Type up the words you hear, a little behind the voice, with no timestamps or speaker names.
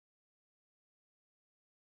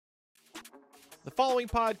The following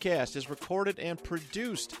podcast is recorded and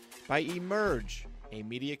produced by Emerge, a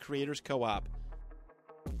media creators co-op.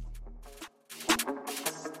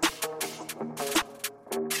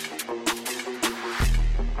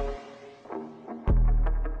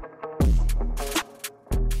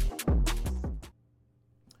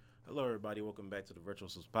 Hello, everybody. Welcome back to the Virtual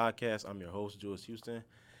Souls Podcast. I'm your host, Julius Houston.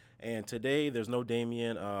 And today, there's no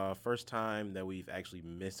Damien. First time that we've actually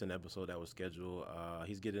missed an episode that was scheduled.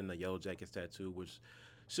 He's getting a Yellow Jackets tattoo, which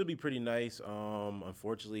should be pretty nice.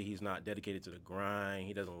 Unfortunately, he's not dedicated to the grind.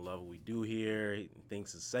 He doesn't love what we do here. He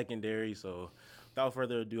thinks it's secondary. So without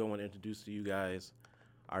further ado, I want to introduce to you guys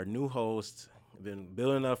our new host. Been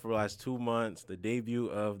building up for the last 2 months. The debut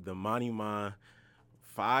of the Money Man,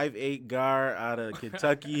 5'8" guard out of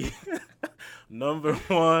Kentucky. Number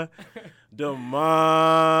one, the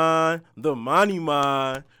Money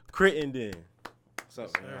Man, Crittenden. What's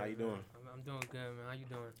up, man? How you doing? I'm doing good, man. How you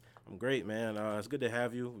doing? I'm great, man. It's good to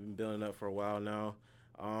have you. We've been building up for a while now.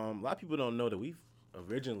 A lot of people don't know that we've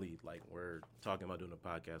originally, we're talking about doing a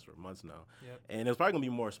podcast for months now. Yep. And it's probably going to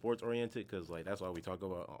be more sports-oriented because, that's all we talk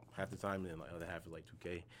about half the time, and then, the other half is,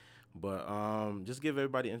 2K. But just give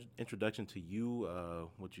everybody an introduction to you,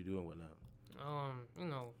 what you do and whatnot.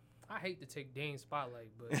 I hate to take Dane's spotlight,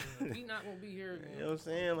 but he's not gonna be here. You know what I'm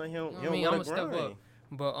saying? He don't I'm want gonna to step grind. up.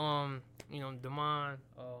 But Damon,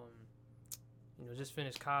 just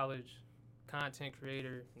finished college, content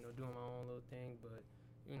creator. Doing my own little thing. But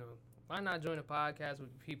why not join a podcast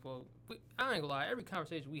with people? I ain't gonna lie. Every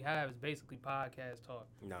conversation we have is basically podcast talk.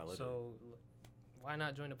 So why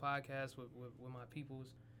not join the podcast with my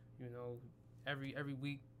peoples? Every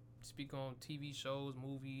week speak on TV shows,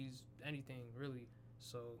 movies, anything really.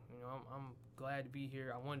 So, I'm glad to be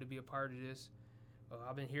here. I wanted to be a part of this.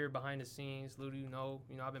 I've been here behind the scenes, little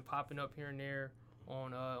I've been popping up here and there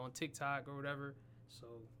on TikTok or whatever. So,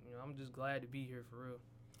 I'm just glad to be here for real.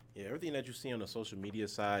 Yeah, everything that you see on the social media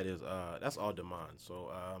side is that's all Damon.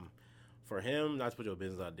 So, for him, not to put your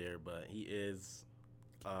business out there, but he is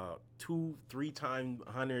 2-3 times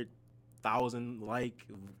 100,000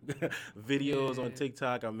 videos on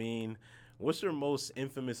TikTok. I mean, what's your most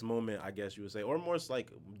infamous moment, I guess you would say, or more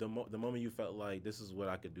the moment you felt like this is what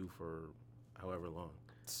I could do for however long?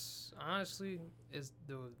 Honestly, it's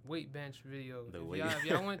the weight bench video. If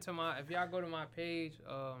y'all go to my page,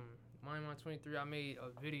 Money23, I made a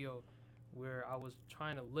video where I was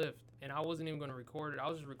trying to lift, and I wasn't even going to record it. I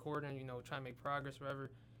was just recording, trying to make progress, whatever.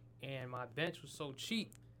 And my bench was so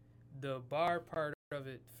cheap, the bar part of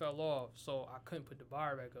it fell off, so I couldn't put the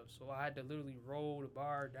bar back up. So I had to literally roll the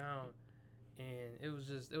bar down. And it was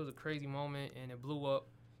a crazy moment, and it blew up.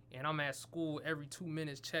 And I'm at school every 2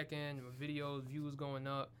 minutes checking my videos, views going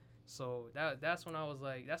up. So that's when I was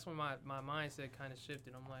like, that's when my mindset kind of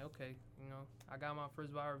shifted. I'm like, okay, I got my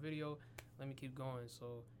first viral video, let me keep going.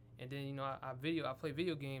 So, and then I play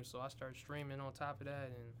video games, so I started streaming on top of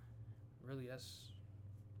that, and really that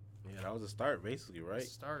was a start basically, right?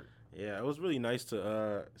 Start. Yeah, it was really nice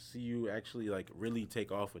to see you actually really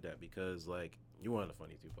take off with that because you're one of the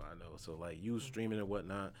funny people I know. So you streaming and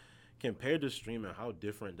whatnot. Compared to streaming, how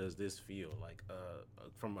different does this feel?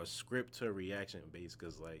 From a script to a reaction base,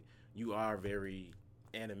 because you are very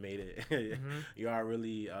animated. Mm-hmm. You are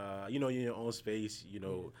really you're in your own space.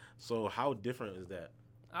 So how different is that?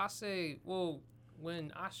 I say, well,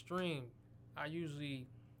 when I stream, I usually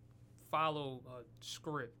follow a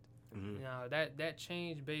script. Mm-hmm. Now that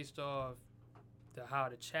changed based off how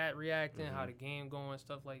the chat reacting, Mm-hmm. how the game going,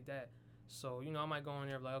 stuff like that. So I might go in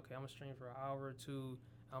there okay, I'm gonna stream for an hour or two.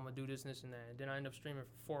 I'm gonna do this and that, and then I end up streaming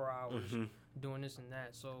for 4 hours, Mm-hmm. doing this and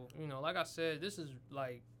that. So like I said, this is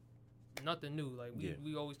nothing new.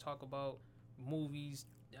 We always talk about movies,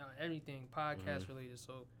 everything podcast Mm-hmm. related.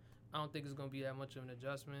 So I don't think it's gonna be that much of an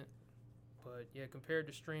adjustment. But yeah, compared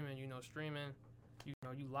to streaming, streaming, you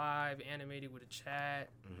live, animated with a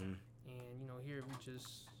chat, Mm-hmm. and here we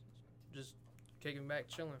just kicking back,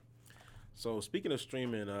 chilling. So speaking of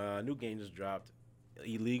streaming, a new game just dropped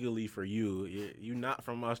illegally for you. You're not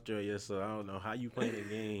from Australia, so I don't know how you playing the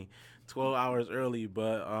game 12 hours early.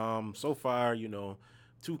 But so far,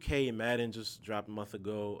 2K and Madden just dropped a month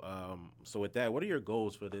ago. So with that, what are your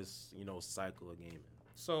goals for this, cycle of gaming?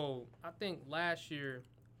 So I think last year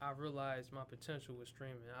I realized my potential with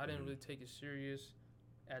streaming. I didn't really take it serious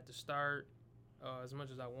at the start as much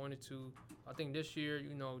as I wanted to. I think this year,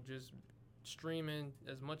 just streaming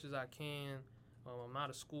as much as I can. I'm out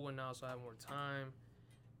of school now, so I have more time.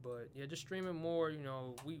 But yeah, just streaming more.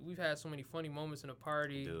 We've had so many funny moments in the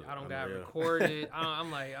party. Dude, I don't I'm got real. recorded. I'm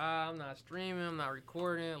like, I'm not streaming. I'm not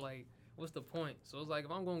recording. what's the point? So it's like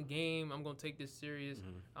if I'm going to game, I'm going to take this serious.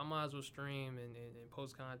 I might as well stream and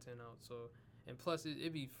post content out. So and plus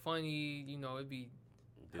it'd be funny, you know, it'd be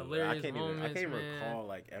hilarious moments. I can't recall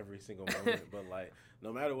like every single moment, but like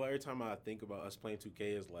no matter what, every time I think about us playing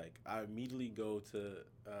 2K, is like I immediately go to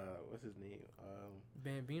what's his name?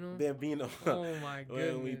 Bambino. Oh my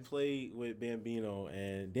goodness. When we played with Bambino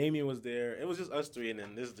and Damien was there, it was just us three, and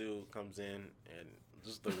then this dude comes in and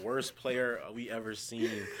just the worst player we ever seen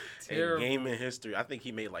in gaming history. I think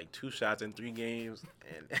he made like 2 shots in 3 games,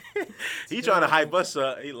 and he trying to hype us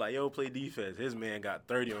up. He like, yo, play defense. His man got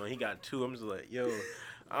 30 on. He got 2. I'm just like, yo,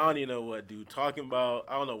 I don't even know what dude talking about.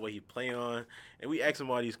 I don't know what he playing on. And we asked him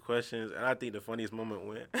all these questions, and I think the funniest moment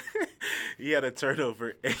when he had a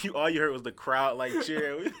turnover, and all you heard was the crowd like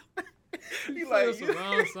cheering. He like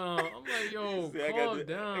surround sound. I'm like, yo, calm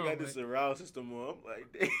down. I got this surround system on. I'm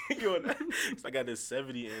like, yo, I got this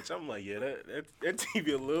 70-inch. I'm like, yeah, that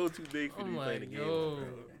TV a little too big for me playing the game. Yo,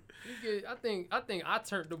 I think I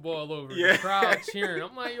turned the ball over. Yeah. The crowd cheering.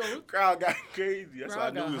 I'm like, yo, the crowd got crazy. That's how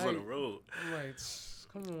I knew he was on the road. I'm like,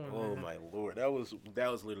 come on. Oh man. My Lord, that was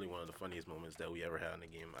literally one of the funniest moments that we ever had in the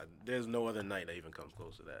game. There's no other night that even comes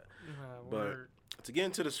close to that. But to get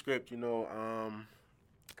into the script, you know,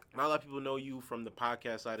 not a lot of people know you from the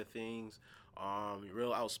podcast side of things. You're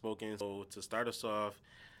real outspoken. So to start us off,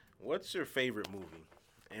 what's your favorite movie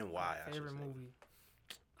and why? Favorite movie.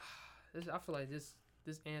 I feel like this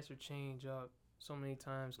answer changed up so many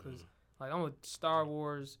times because like I'm a Star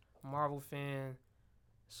Wars, Marvel fan.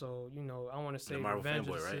 So, you know, I want to say Revenge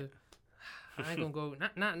of the Sith. Right? I ain't going to go,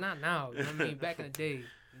 not now. You know what I mean? Back in the day. You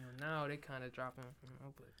know, now they kind of dropping.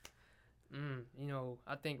 You know,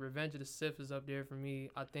 I think Revenge of the Sith is up there for me.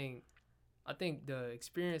 I think the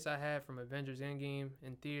experience I had from Avengers Endgame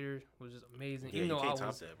in theaters was just amazing. Yeah,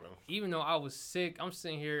 even though I was sick, I'm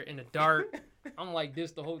sitting here in the dark. I'm like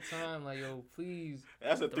this the whole time, like, yo, please.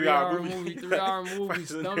 That's a 3-hour movie. 3-hour movie.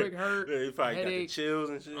 Stomach hurt. Yeah, you probably headache. Got the chills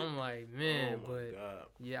and shit. I'm like, man, God.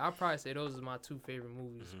 Yeah, I'd probably say those are my 2 favorite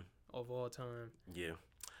movies of all time. Yeah.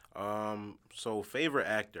 So favorite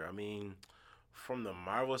actor. I mean, from the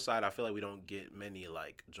Marvel side, I feel like we don't get many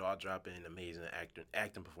like jaw-dropping, amazing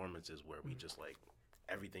acting performances where we just like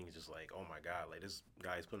everything's just like, oh my God, like this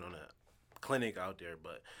guy's putting on a clinic out there.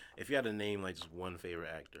 But if you had to name like just one favorite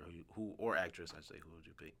actor who or actress, I'd say, who would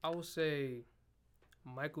you pick? I would say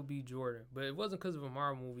Michael B. Jordan, but it wasn't because of a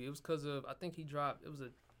Marvel movie. It was because of I think he dropped.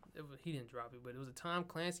 He didn't drop it, but it was a Tom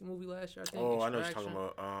Clancy movie last year. I think. Oh, I know what you're talking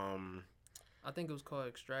about. I think it was called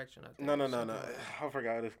Extraction. No. I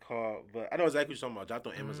forgot what it's called, but I know exactly what you're talking about. Dropped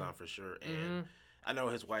on Amazon for sure, and I know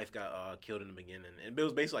his wife got killed in the beginning, and it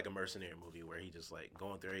was basically like a mercenary movie where he just like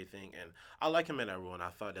going through everything. And I like him in that role, and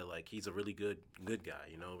I thought that like he's a really good guy,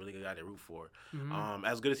 you know, really good guy to root for.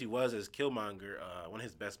 As good as he was as Killmonger, one of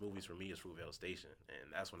his best movies for me is Fruitvale Station,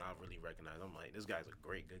 and that's when I really recognized I'm like, this guy's a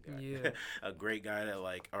good guy, yeah. A great guy that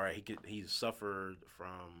like, all right, he suffered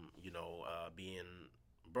from being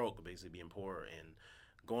broke, basically being poor and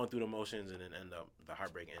going through the motions, and then end up the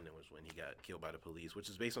heartbreak ending was when he got killed by the police, which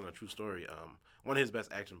is based on a true story. One of his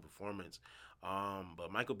best action performance. But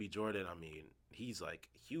Michael B. Jordan, I mean, he's like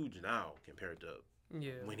huge now compared to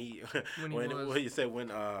when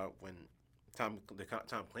Tom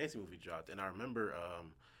Clancy movie dropped. And I remember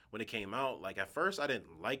when it came out, like at first I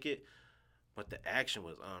didn't like it. But the action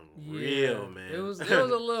was unreal, man. It was a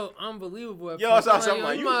little unbelievable. I'm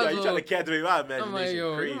like, you trying to captivate my imagination. I'm like,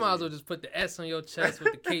 yo, crazy. You might as well just put the S on your chest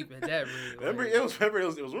with the cape at that rate. Remember, it was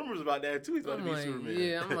rumors about that too. He's about to be Superman.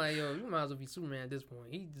 Yeah, I'm like, yo, you might as well be Superman at this point.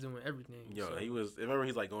 He's doing everything. Yo, so. he was. Remember,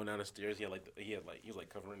 he's like going down the stairs. He was like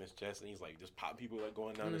covering his chest, and he's like just pop people like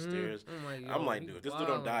going down the stairs. I'm like, dude, if this dude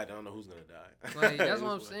don't die, I don't know who's gonna die. Like that's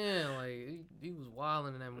what I'm saying. Like he was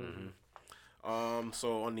wilding in that movie.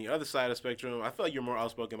 So on the other side of the spectrum, I feel like you're more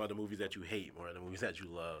outspoken about the movies that you hate more than the movies that you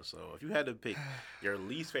love. So if you had to pick your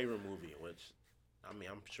least favorite movie, which, I mean,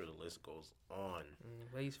 I'm sure the list goes on.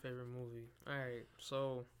 Least favorite movie. All right.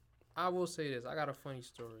 So I will say this. I got a funny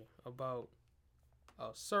story about a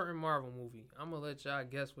certain Marvel movie. I'm going to let y'all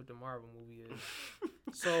guess what the Marvel movie is.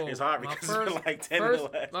 So it's hard because it's like 10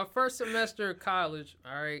 my first semester of college,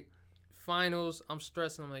 all right, finals, I'm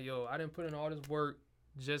stressing. I'm like, yo, I didn't put in all this work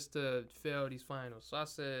just to fail these finals. So I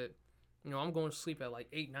said, I'm going to sleep at like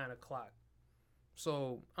 8, 9 o'clock.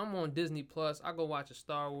 So I'm on Disney Plus. I go watch a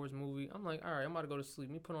Star Wars movie. I'm like, all right, I'm about to go to sleep.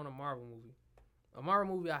 Let me put on a Marvel movie. A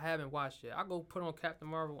Marvel movie I haven't watched yet. I go put on Captain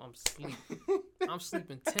Marvel. I'm sleeping. I'm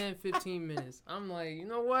sleeping 10, 15 minutes. I'm like, you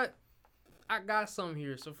know what? I got something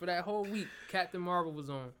here. So for that whole week, Captain Marvel was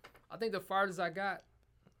on. I think the farthest I got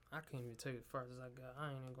I can't even tell you as far as I got. I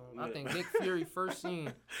ain't even gonna. I think Nick Fury first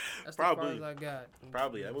scene. That's probably, the far as I got.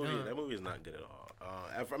 Probably that movie is not good at all.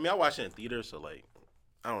 I mean, I watched it in theater, so like,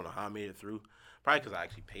 I don't know how I made it through. Probably because I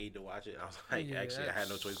actually paid to watch it. I was like, I had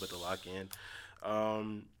no choice but to lock in.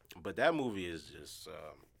 But that movie is just.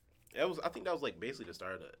 I think that was like basically the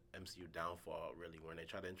start of the MCU downfall, really, when they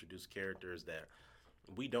try to introduce characters that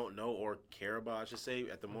we don't know or care about, I should say,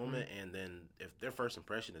 at the moment. And then if their first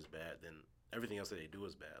impression is bad, then everything else that they do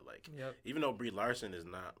is bad. Like, even though Brie Larson is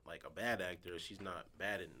not like a bad actor, she's not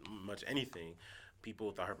bad in much anything.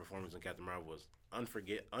 People thought her performance in Captain Marvel was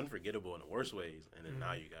unforgettable in the worst ways, and then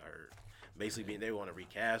now you got her basically they want to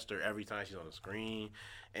recast her every time she's on the screen.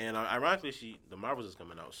 And ironically, the Marvels is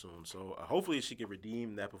coming out soon, so hopefully she can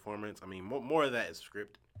redeem that performance. I mean, more of that is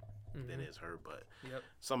script than is her, but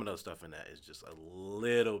some of those stuff in that is just a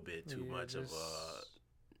little bit too much of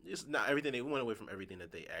it's not everything. They went away from everything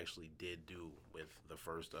that they actually did do with the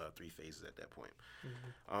first 3 phases at that point.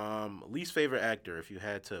 Least favorite actor, if you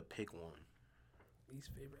had to pick one. Least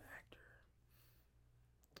favorite actor.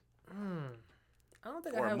 I don't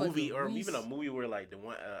think or I have a movie, like or even a movie where like the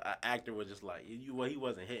one actor was just like he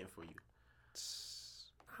wasn't hitting for you.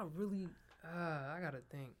 I really, I gotta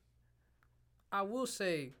think. I will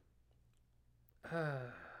say,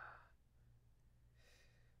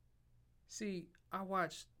 see, I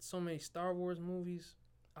watched so many Star Wars movies.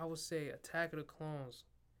 I would say Attack of the Clones,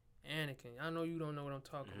 Anakin. I know you don't know what I'm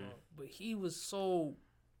talking about, but he was so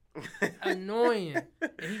annoying,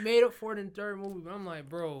 and he made up for it in the 3rd movie. But I'm like,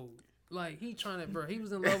 bro, like he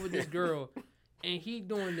was in love with this girl, and he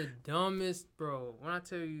doing the dumbest, bro. When I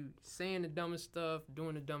tell you, saying the dumbest stuff,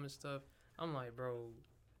 doing the dumbest stuff, I'm like, bro,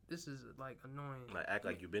 this is like annoying. Like act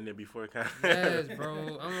like you've been there before, kind of. Yes,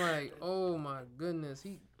 bro. I'm like, oh my goodness,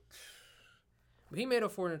 But he made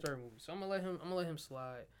up for it in the 3rd movie, so I'm gonna let him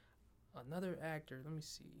slide. Another actor, let me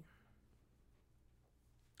see.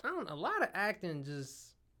 A lot of acting just.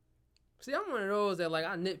 See, I'm one of those that like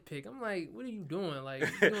I nitpick. I'm like, what are you doing? Like,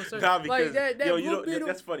 you doing certain, nah, because like that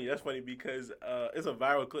that's funny. That's funny because it's a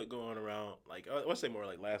viral clip going around. Like, let's say more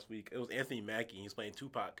like last week. It was Anthony Mackie. He's playing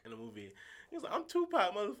Tupac in the movie. He was like, "I'm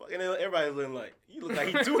Tupac, motherfucker," and then everybody's looking like, "You look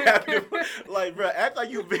like you too happy." Like, bro, act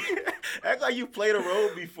like you played a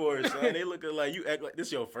role before, son. They looking like you act like this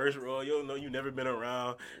is your first role. You don't know you never been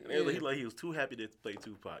around. And he was too happy to play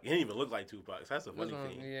Tupac. He didn't even look like Tupac. So that's a funny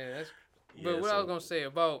thing. Yeah, that's. But what I was gonna say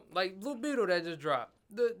about like Blue Beetle that just dropped,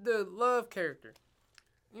 the love character,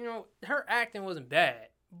 you know, her acting wasn't bad,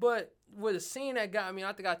 but with a scene that got me,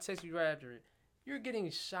 I think I texted you right after it. You're getting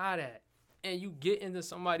shot at, and you get into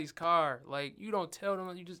somebody's car, like you don't tell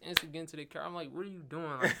them, you just instantly get into the car. I'm like, what are you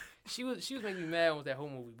doing? Like, she was making me mad with that whole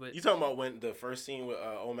movie. But you talking about when the first scene with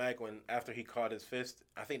Omac, when after he caught his fist,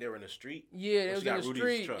 I think they were in the street. Yeah, it was in the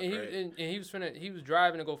street, truck, and he was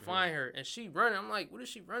driving to go find her, and she running. I'm like, what is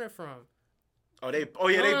she running from? They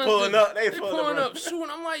pulling up. They pulling up, shooting.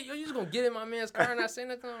 I'm like, yo, you just gonna get in my man's car and not say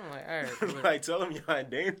nothing? I'm like, all right. Like, tell him you're in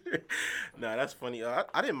danger. Nah, that's funny. I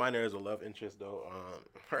didn't mind her as a love interest, though.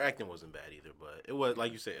 Her acting wasn't bad either, but it was,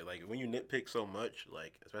 like you said, like, when you nitpick so much,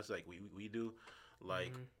 like, especially like we do,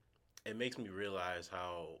 like, it makes me realize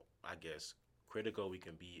how, I guess, critical we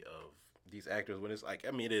can be of these actors when it's like, I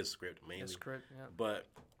mean, it is script mainly. It's script, yeah. But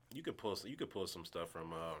you could pull some stuff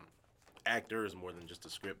from actors more than just the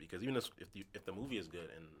script, because even if the movie is good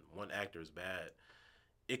and one actor is bad,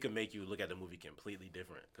 it could make you look at the movie completely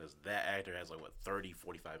different, because that actor has like 30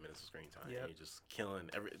 45 minutes of screen time. Yep. And he's just killing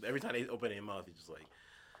every time they open their mouth. He's just like,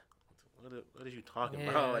 what are you talking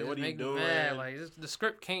about? Like, what are you doing? Mad. Like, the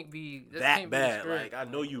script can't be that bad. Like, I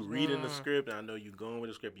know you reading the script, and I know you going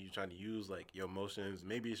with the script, and you trying to use like your emotions.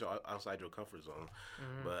 Maybe it's outside your comfort zone,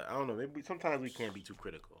 but I don't know. Maybe sometimes we can't be too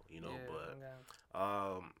critical, you know. But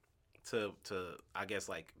to I guess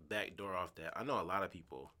like backdoor off that, I know a lot of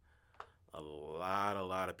people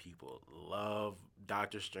love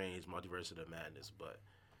Doctor Strange Multiverse of the Madness, but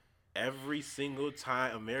every single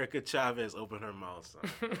time America Chavez opened her mouth, son,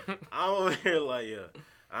 I'm over here like, yeah,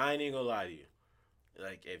 I ain't even gonna lie to you.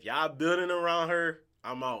 Like, if y'all building around her,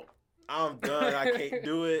 I'm out. I'm done. I can't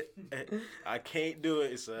do it. I can't do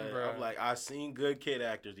it, son. I'm like, I've seen good kid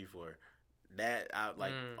actors before.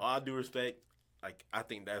 All due respect, like, I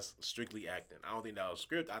think that's strictly acting. I don't think that was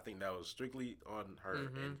script. I think that was strictly on her.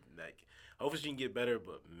 And like, hopefully she can get better.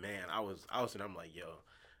 But man, I was sitting, I'm like, yo,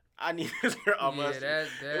 I need this girl on my screen.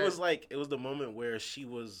 It was the moment where she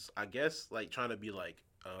was, I guess, like trying to be like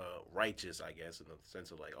righteous, I guess, in the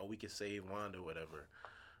sense of like, oh, we can save Wanda or whatever.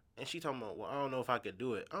 And she talking about, well, I don't know if I could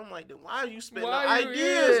do it. I'm like, then why are you spitting the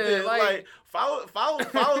ideas then? Like follow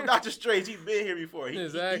Dr. Strange. He's been here before. He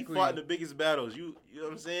fought in the biggest battles. You know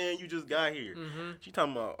what I'm saying? You just got here. Mm-hmm. She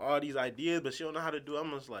talking about all these ideas, but she don't know how to do it.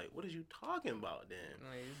 I'm just like, what are you talking about then?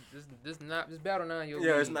 Like, this battle not your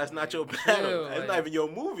movie. It's not your battle. It's not even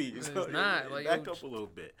your movie. It's not. Like, back up a little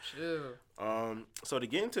bit. Chill. So to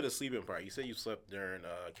get into the sleeping part, you said you slept during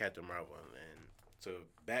Captain Marvel, and to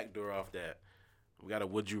backdoor off that, we got a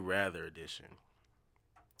Would You Rather edition.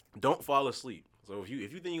 Don't fall asleep. So if you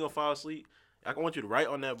think you're gonna fall asleep, I want you to write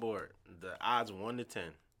on that board the odds 1 to 10.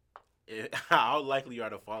 How likely you are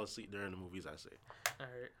to fall asleep during the movies I say. All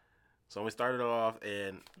right. So we started off,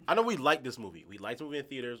 and I know we liked this movie. We liked the movie in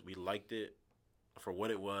theaters. We liked it for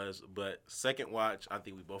what it was. But second watch, I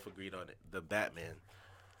think we both agreed on it. The Batman.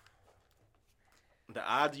 The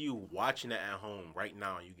odds of you watching it at home right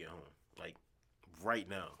now when you get home, like right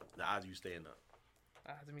now, the odds of you staying up.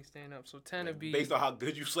 Odds of me staying up. So 10 to be based on how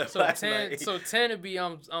good you slept last night. So 10 to be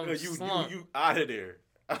I'm slumped. You out of there.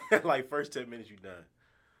 Like first 10 minutes you done.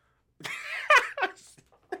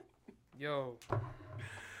 Yo.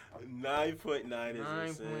 9.9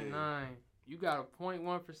 is 9.9. You got a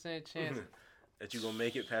 0.1% chance that you gonna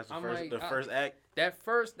make it past the first act. That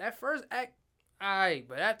first act, alright,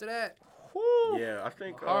 but after that, whoo, yeah, I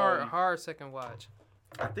think hard second watch.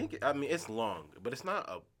 I mean, it's long, but it's not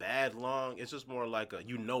a bad long. It's just more like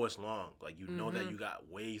it's long. Like, you know that you got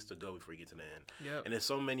ways to go before you get to the end. Yep. And there's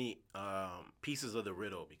so many pieces of the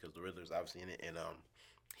riddle, because the Riddler's obviously in it. And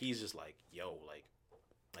he's just like, yo, like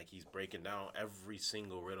he's breaking down every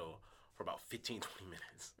single riddle for about 15, 20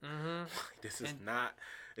 minutes. Mm-hmm.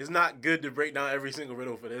 It's not good to break down every single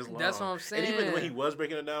riddle for this long. That's what I'm saying. And even when he was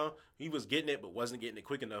breaking it down, he was getting it, but wasn't getting it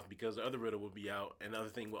quick enough because the other riddle would be out and the other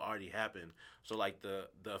thing would already happen. So, like, the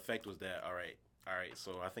effect was that, all right.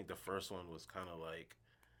 So, I think the first one was kind of like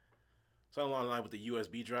something along the line with the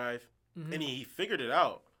USB drive. Mm-hmm. And he figured it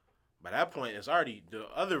out. By that point, the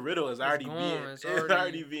other riddle is already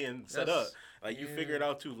being set up. Like, you figure it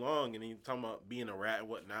out too long, and he's talking about being a rat and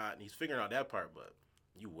whatnot, and he's figuring out that part, but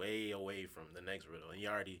you way away from the next riddle, and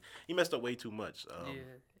he messed up way too much.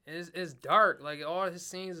 It's dark. Like, all his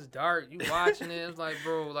scenes is dark. You watching it, it's like,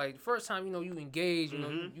 bro, like, first time, you engage,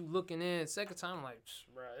 you looking in. Second time, like,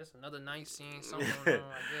 bro, it's another nice scene, something going on,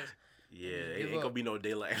 I guess. Yeah, it ain't gonna be no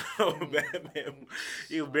daylight. Batman.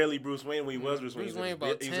 He was barely Bruce Wayne when he was Bruce Wayne. Bruce Wayne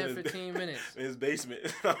about 10, 15 minutes. In his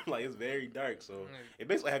basement. I'm like, it's very dark, so it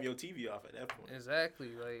basically have your TV off at that point. Exactly.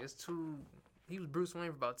 Like, he was Bruce Wayne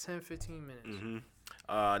for about 10, 15 minutes.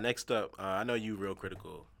 Mm-hmm. Next up, I know you real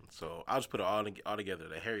critical, so I'll just put it all together,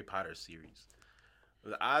 the Harry Potter series.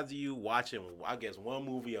 The odds of you watching, I guess, one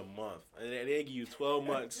movie a month, and they give you 12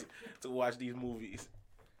 months to watch these movies.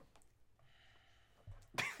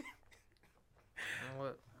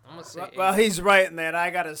 What? I'm gonna say well, he's right in that.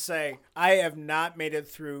 I gotta say, I have not made it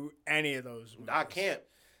through any of those movies. I can't.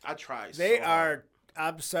 I tried. They are.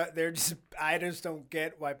 I'm sorry. They're just. I just don't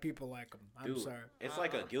get why people like them. I'm sorry. It's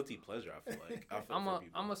like a guilty pleasure. I feel like. I'm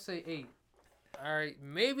gonna say 8. All right,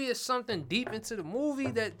 maybe it's something deep into the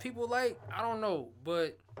movie that people like. I don't know,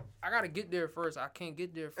 but I gotta get there first. I can't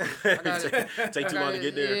get there first. I gotta take too long to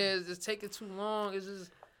get there. Yeah, it's just taking too long. It's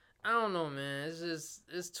just. I don't know, man.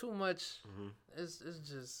 It's too much. Mm-hmm. It's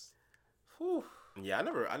just, whew. Yeah, I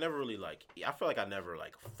never really I feel like I never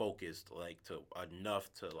focused to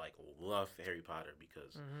enough to love Harry Potter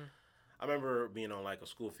because I remember being on a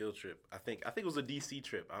school field trip. I think it was a DC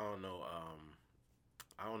trip. I don't know.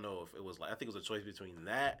 I don't know if it was I think it was a choice between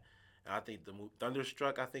that and I think the movie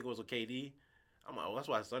Thunderstruck. I think it was with KD. I'm like, oh, that's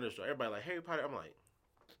why it's Thunderstruck. Everybody like Harry Potter. I'm like.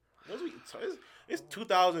 It's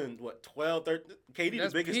 2012, 13. KD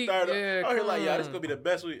That's the biggest peak, starter. yeah, I'm like, this gonna be the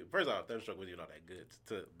best week. First off, Thunderstruck was not that good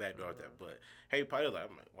to backdoor that, but Harry Potter, I'm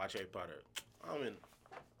like, watch Harry Potter.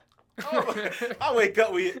 I wake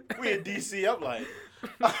up, we in DC. I'm like,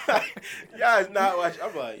 y'all is not watching.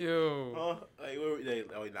 I'm like, yo,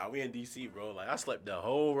 we in DC, bro. Like, I slept the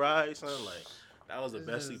whole ride, son. Like, that was the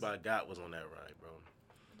best sleep I got was on that ride, bro.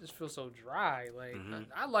 Just feel so dry. Like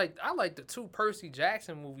I like the 2 Percy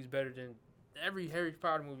Jackson movies better than every Harry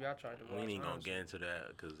Potter movie I tried to watch. We ain't gonna get into that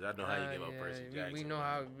because I know how you give up Percy Jackson. We know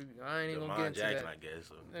how. I ain't even gonna get into Jackson, that. I guess.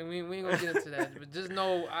 So. We ain't gonna get into that. But just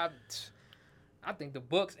know I think the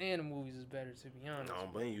books and the movies is better, to be honest. I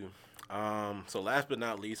don't blame you. So last but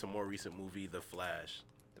not least, a more recent movie, The Flash.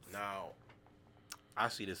 Now, I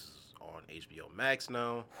see this on HBO Max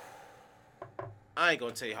now. I ain't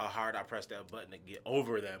gonna tell you how hard I pressed that button to get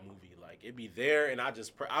over that movie. Like, it be there, and I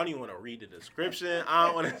don't even want to read the description. I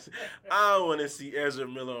don't want to see Ezra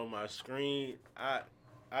Miller on my screen.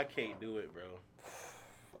 I can't do it, bro.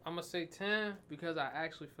 I'm gonna say 10 because I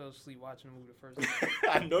actually fell asleep watching the movie the first time.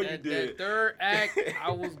 I know you did. That third act,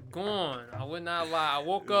 I was gone. I would not lie. I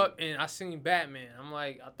woke up and I seen Batman. I'm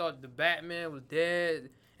like, I thought the Batman was dead,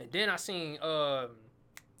 and then I seen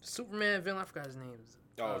Superman villain. I forgot his name.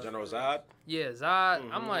 General Zod. Yeah, Zod.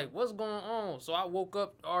 I'm like, what's going on? So I woke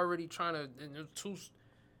up already trying to. And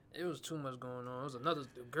it was too much going on. It was another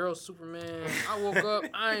girl Superman. I woke up.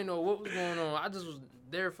 I didn't know what was going on. I just was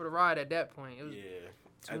there for the ride at that point. It was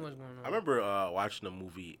too much going on. I remember watching the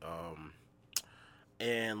movie,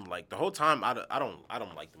 and like the whole time I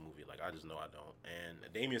don't like the movie. Like I just know I don't.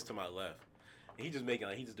 And Damien's to my left, and he just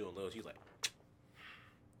doing little. He's like,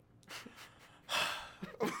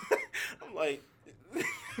 I'm like.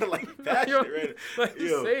 Like passionate, right? Like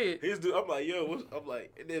yo, say it. I'm like, yo, I'm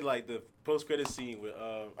like, and then like the post credit scene with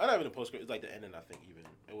I not even the post credit. It's like the ending. I think even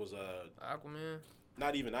it was Aquaman.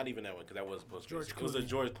 Not even that one because that was post credit. It was a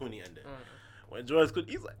George Clooney ending. When George Clooney,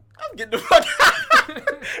 he's like, I'm getting the fuck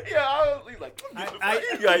out. He's like,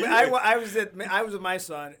 I was with my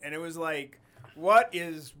son, and it was like,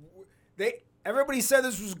 everybody said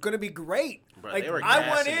this was going to be great. Bro, like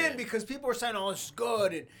I went in because people were saying, "Oh, it's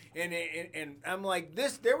good," and I'm like,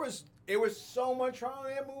 it was so much wrong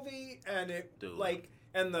in that movie, and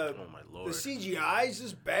the CGI is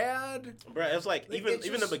just bad. Bro, it's like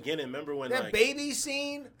even the beginning. Remember when that baby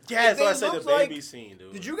scene? Yeah, so I said the baby scene,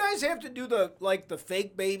 dude. Did you guys have to do the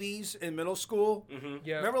fake babies in middle school? Mm-hmm.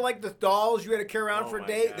 Yeah. Remember like the dolls you had to carry around for a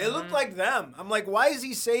day? God. They looked like them. I'm like, why is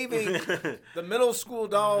he saving the middle school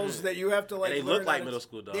dolls that you have to like? And they look like middle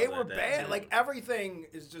school dolls. They were bad. Like everything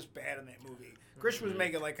is just bad in that movie. Christian was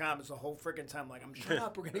making like comments the whole freaking time. Like, shut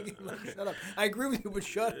up. We're gonna get shut up. I agree with you, but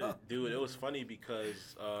shut up, dude. It was funny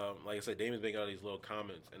because, like I said, Damien's making all these little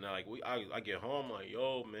comments, and like I get home like,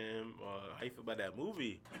 yo, man, how you feel about that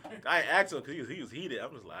movie? I asked him because he was heated.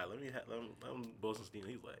 I'm just like, let him boast steam.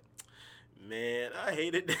 He's like, man, I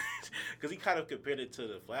hated that because he kind of compared it to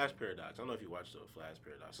the Flash Paradox. I don't know if you watched the Flash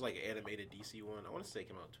Paradox. It's like an animated DC one. I want to say it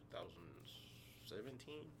came out in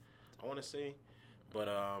 2017. I want to say. But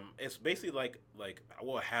it's basically like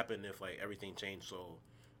what happened if like everything changed. So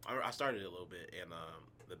I started it a little bit, and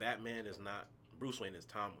the Batman is not Bruce Wayne, is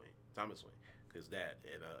Thomas Wayne, his dad,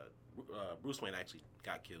 and Bruce Wayne actually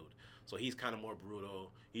got killed. So he's kind of more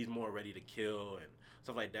brutal. He's more ready to kill and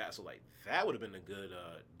stuff like that. So like that would have been a good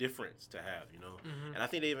difference to have, you know. Mm-hmm. And I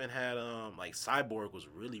think they even had like Cyborg was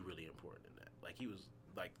really really important in that. Like he was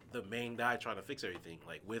like the main guy trying to fix everything,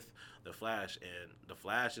 like with the Flash, and the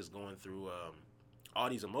Flash is going through. All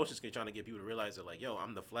these emotions trying to get people to realize that, like, yo,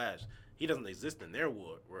 I'm the Flash. He doesn't exist in their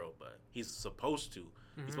world, but he's supposed to.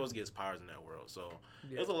 Mm-hmm. He's supposed to get his powers in that world. So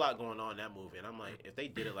there's a lot going on in that movie. And I'm like, if they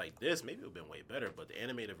did it like this, maybe it would have been way better. But the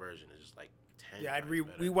animated version is just like 10 Yeah, times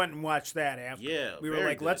better. we went and watched that after. Yeah, we were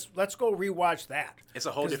like, good. let's go rewatch that. It's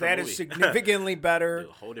a whole different movie. That is significantly better. Dude,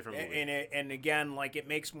 a whole different movie. And again, like it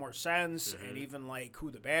makes more sense. Mm-hmm. And even like who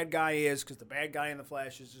the bad guy is, because the bad guy in the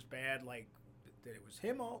Flash is just bad. Like. That it was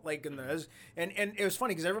him all like in the and it was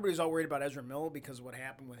funny because everybody was all worried about Ezra Miller because of what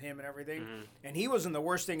happened with him and everything, and he wasn't the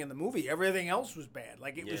worst thing in the movie. Everything else was bad.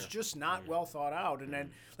 Like it was just not well thought out. And then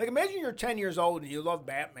like imagine you're 10 years old and you love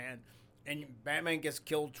Batman, and Batman gets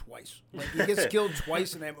killed twice. Like he gets killed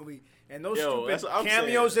twice in that movie, and those stupid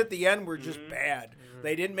cameos at the end were just bad.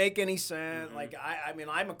 They didn't make any sense. Like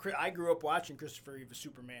I grew up watching Christopher Reeve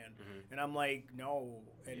Superman, and I'm like, no.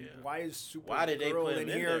 And why is Supergirl in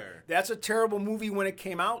here? There? That's a terrible movie when it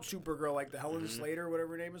came out. Supergirl, like the Helen Slater,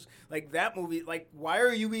 whatever her name is. Like that movie. Like why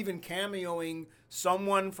are you even cameoing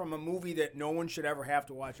someone from a movie that no one should ever have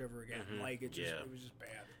to watch ever again? Like it was just bad.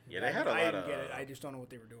 Yeah, they had a lot I of. didn't get it. I just don't know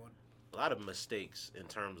what they were doing. A lot of mistakes in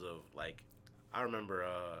terms of like, I remember.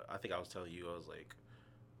 I think I was telling you, I was like.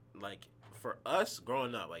 For us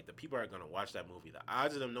growing up, like the people are gonna watch that movie. The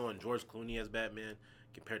odds of them knowing George Clooney as Batman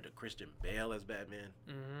compared to Christian Bale as Batman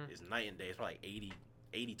is night and day. It's probably like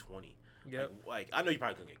 80-20. Yep. Like I know you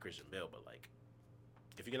probably couldn't get Christian Bale, but like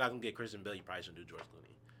if you're not gonna get Christian Bale, you probably shouldn't do George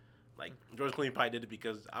Clooney. Like George Clooney probably did it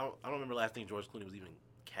because I don't remember the last thing George Clooney was even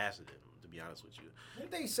casted in. To be honest with you,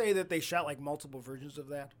 didn't they say that they shot like multiple versions of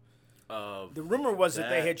that? The rumor was that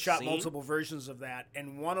they had shot multiple versions of that,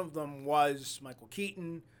 and one of them was Michael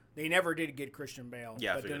Keaton. They never did get Christian Bale.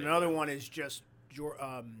 Yeah, but then another one is just George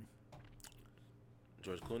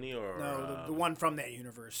Clooney or the one from that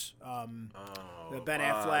universe. The Ben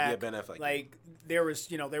Affleck. Yeah, Ben Affleck. Like there was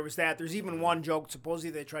that. There's even one joke.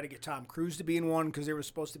 Supposedly they tried to get Tom Cruise to be in one because there was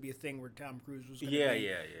supposed to be a thing where Tom Cruise was going to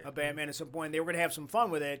be a Batman at some point. They were going to have some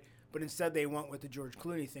fun with it, But instead, they went with the George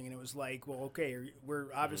Clooney thing, and it was like, well, okay, we're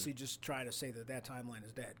obviously just trying to say that timeline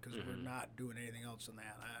is dead because we're not doing anything else than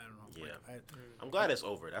that. I don't know. Yeah, I'm glad it's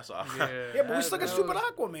over. That's all. Yeah, but we still got stupid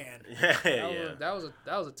Aquaman. That was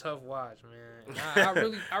a tough watch, man. I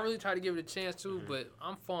really tried to give it a chance too, but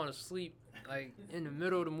I'm falling asleep like in the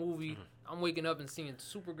middle of the movie. I'm waking up and seeing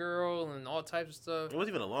Supergirl and all types of stuff. It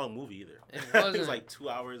wasn't even a long movie either. It wasn't. It was like 2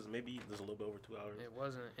 hours, maybe just a little bit over 2 hours. It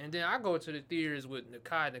wasn't. And then I go to the theaters with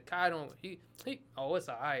Nakai. Nakai don't oh, it's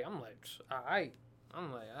alright. I'm like, alright.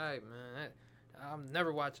 Alright, man. I'm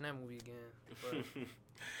never watching that movie again. But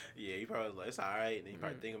yeah, you probably was like, it's alright. And then you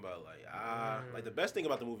probably think about like the best thing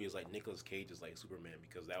about the movie is like Nicolas Cage is like Superman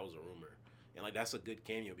because that was a rumor. And like that's a good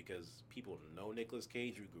cameo because people know Nicolas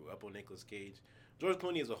Cage. We grew up on Nicolas Cage. George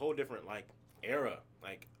Clooney is a whole different like era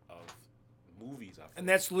like of movies. And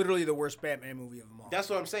that's literally the worst Batman movie of them all. That's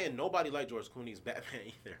what I'm saying. Nobody liked George Clooney's Batman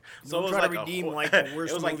either. So it was like to redeem like the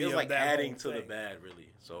worst. It was like adding to the bad,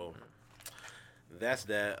 really. So that's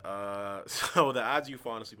that. So the odds you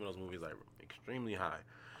falling asleep in those movies are extremely high.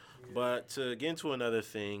 Yeah. But to get into another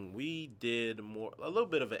thing, we did a little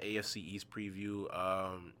bit of an AFC East preview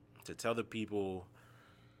to tell the people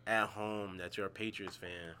at home that you're a Patriots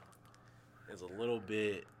fan. Is a little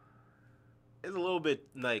bit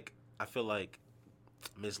like I feel like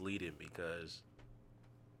misleading because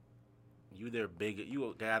you gotta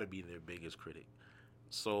be their biggest critic.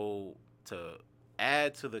 So to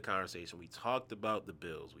add to the conversation, we talked about the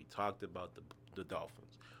Bills, we talked about the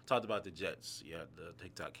Dolphins, talked about the Jets. Yeah, the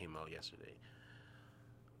TikTok came out yesterday.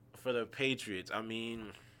 For the Patriots, I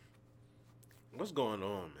mean, what's going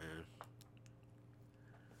on, man?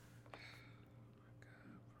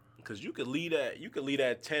 Because you could lead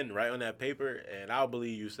at 10 right on that paper, and I'll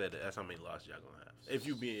believe you said that's how many losses y'all gonna have. If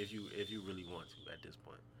you really want to at this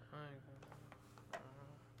point.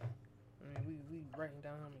 I mean, we writing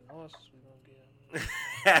down how many losses we gonna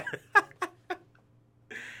get.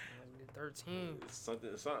 13.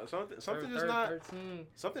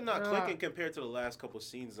 Something not clicking compared to the last couple of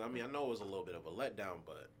seasons. I mean, I know it was a little bit of a letdown,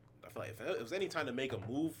 but I feel like if it was any time to make a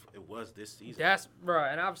move, it was this season. That's bro,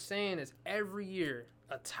 and I'm saying this every year.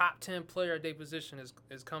 A top 10 player at their position is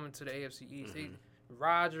coming to the AFC East.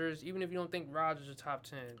 Rodgers, even if you don't think Rodgers is top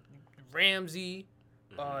 10, Ramsey,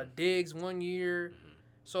 Diggs 1 year.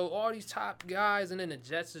 So all these top guys, and then the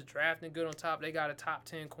Jets is drafting good on top. They got a top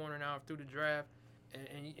 10 corner now through the draft,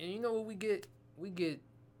 and you know what we get? We get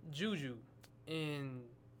Juju and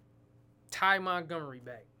Ty Montgomery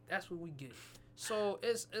back. That's what we get. So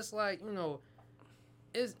it's like, you know,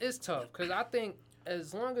 it's tough because I think.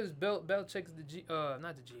 As long as Belichick's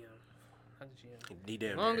not the GM.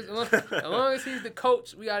 As long as he's the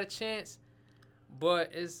coach, we got a chance.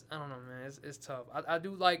 But I don't know, man. It's tough. I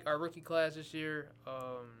do like our rookie class this year.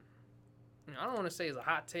 I don't want to say it's a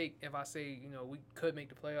hot take if I say, you know, we could make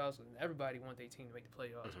the playoffs. And everybody wants their team to make the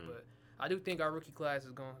playoffs, but I do think our rookie class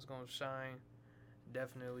is going to shine.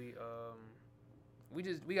 Definitely.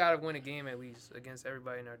 We got to win a game at least against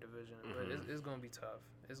everybody in our division. But it's going to be tough.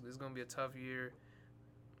 It's going to be a tough year.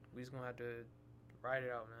 We just gonna have to ride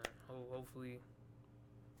it out, man. Hopefully,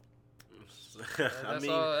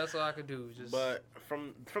 that's all I could do. But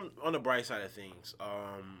from on the bright side of things,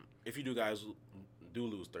 if you guys do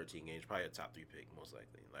lose 13 games, probably a top 3 pick most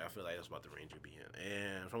likely. Like I feel like that's about the range you'll be in.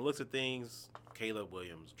 And from the looks of things, Caleb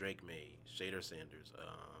Williams, Drake May, Shader Sanders,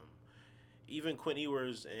 even Quinn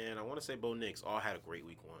Ewers, and I want to say Bo Nix all had a great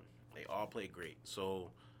week 1. They all played great.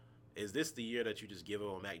 So. Is this the year that you just give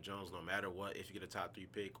up on Mac Jones no matter what if you get a top 3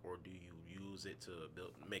 pick, or do you use it to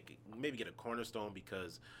maybe get a cornerstone?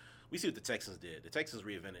 Because we see what the Texans did. The Texans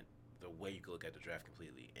reinvented the way you could look at the draft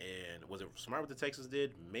completely. And was it smart what the Texans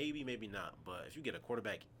did? Maybe, maybe not. But if you get a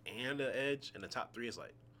quarterback and an edge in the top 3, it's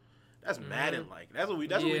like that's Madden. Like that's what we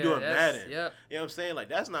do in Madden. Yep. You know what I'm saying? Like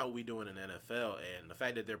that's not what we doing in the NFL. And the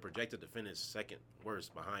fact that they're projected to finish second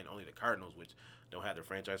worst behind only the Cardinals, which don't have their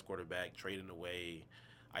franchise quarterback, trading away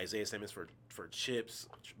Isaiah Simmons for chips,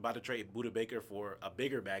 about to trade Budda Baker for a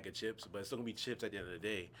bigger bag of chips, but it's still going to be chips at the end of the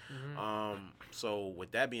day. So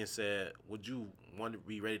with that being said, would you want to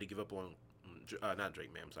be ready to give up on, not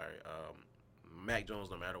Drake, man, I'm sorry, Mac Jones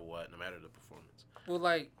no matter what, no matter the performance? Well,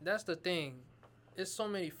 like, that's the thing. It's so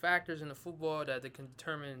many factors in the football that they can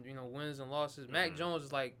determine, you know, wins and losses. Mac Jones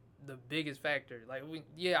is, like, the biggest factor. Like,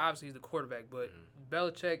 obviously he's the quarterback, but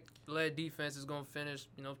Belichick-led defense is going to finish,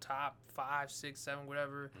 you know, top 5, 6, 7,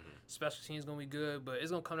 whatever. Special teams going to be good, but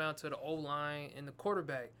it's going to come down to the O-line and the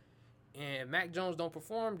quarterback. And if Mac Jones don't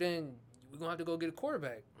perform, then we're going to have to go get a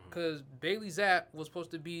quarterback. Because Bailey Zapp was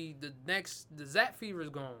supposed to be the Zapp fever is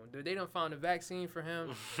gone. They done found a vaccine for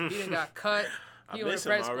him. He done got cut. He on the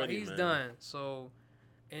press, but he's done. So,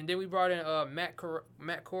 And then we brought in Matt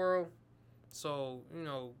Corral. So,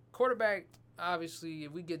 quarterback, obviously,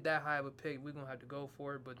 if we get that high of a pick, we're going to have to go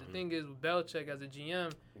for it. But the thing is, with Belichick as a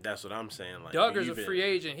GM, that's what I'm saying. Like, Duggar's a free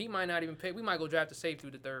agent. He might not even pick. We might go draft a safety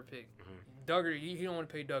with the third pick. Duggar, he don't want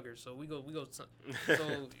to pay Duggar, so we go. So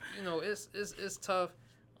it's tough.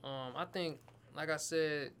 I think, like I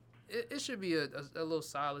said, it should be a little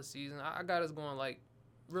solid season. I got us going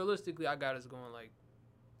realistically, I got us going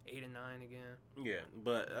 8 and 9 again. Yeah,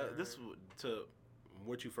 but this to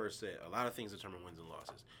what you first said. A lot of things determine wins and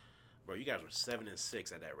losses. Bro, you guys were 7 and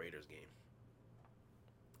 6 at that Raiders game.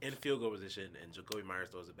 In field goal position, and Jacoby Myers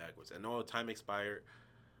throws it backwards. And all time expired.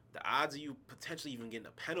 The odds of you potentially even getting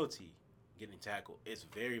a penalty, getting tackled, is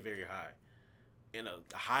very, very high. In a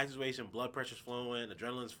high situation, blood pressure's flowing,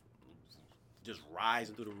 adrenaline's just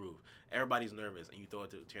rising through the roof. Everybody's nervous, and you throw it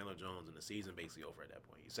to Chandler Jones, and the season basically over at that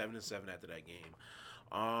point. You're 7 and 7 after that game.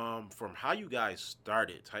 From how you guys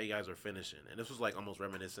started to how you guys are finishing, and this was almost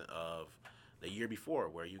reminiscent of the year before,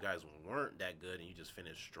 where you guys weren't that good and you just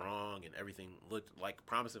finished strong and everything looked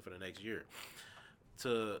promising for the next year.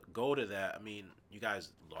 To go to that, I mean, you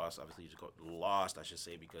guys lost. Obviously, I should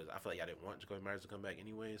say, because I feel like y'all didn't want Jacoby Myers to come back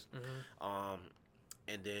anyways. Mm-hmm.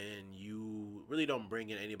 And then you really don't bring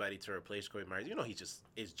in anybody to replace Jacoby Myers.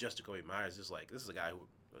 It's just Jacoby Myers. It's this is a guy who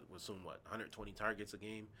was soon 120 targets a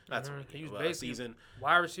game. Not so he was basically a season.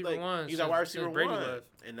 Wide receiver one. He's our wide receiver one.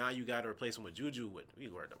 And now you got to replace him with Juju. We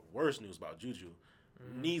heard the worst news about Juju.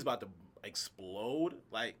 Knee's about to explode.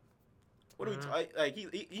 What do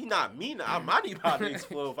we he not me now. My knee about to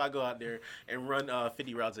explode if I go out there and run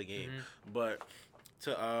 50 routes a game. But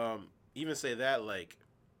to even say that,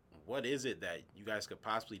 what is it that you guys could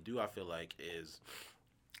possibly do? I feel like is,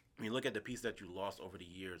 look at the piece that you lost over the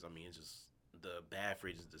years. It's just the bad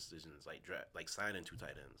free agent decisions, signing 2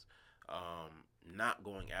 tight ends, not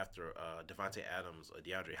going after Devontae Adams, or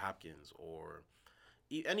DeAndre Hopkins, or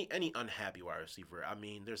any unhappy wide receiver.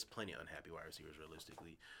 There's plenty of unhappy wide receivers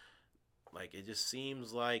realistically. It just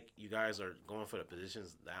seems like you guys are going for the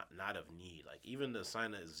positions not of need. Even the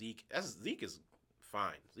sign of Zeke, Zeke is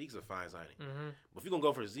fine. Zeke's a fine signing. But if you're going to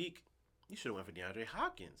go for Zeke, you should have went for DeAndre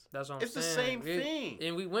Hopkins. That's what I'm saying. It's the same thing.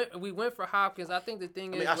 And we went for Hopkins. I think the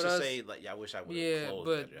thing is, I should say, I wish I would have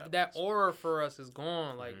closed. But that aura for us is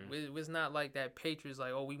gone. It's not like that Patriots,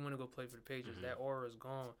 we want to go play for the Patriots. That aura is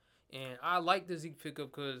gone. And I like the Zeke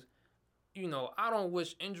pickup because, I don't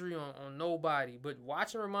wish injury on nobody. But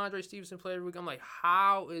watching Ramondre Stevenson play every week, I'm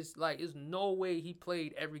how is, there's no way he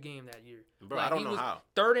played every game that year. Bro, I don't know how.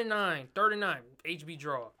 39, HB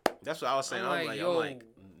draw. That's what I was saying. I'm like,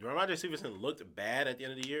 Ramondre Stevenson looked bad at the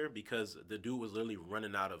end of the year because the dude was literally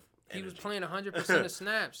running out of energy. He was playing 100% of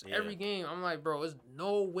snaps every game. I'm bro, there's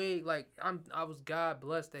no way. I was God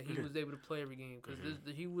blessed that he was able to play every game because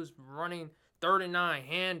he was running 39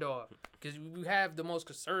 handoff because we have the most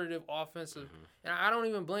conservative offensive. And I don't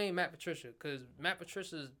even blame Matt Patricia because Matt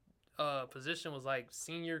Patricia's position was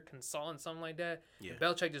senior consultant, something like that. Yeah.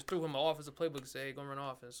 Belichick just threw him an offensive playbook and said, hey, go run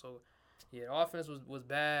offense. So, yeah, offense was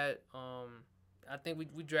bad. I think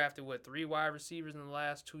we drafted, 3 wide receivers in the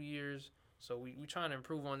last 2 years. So we trying to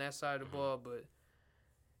improve on that side of the ball. But,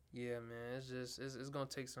 yeah, man, it's going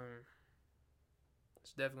to take some –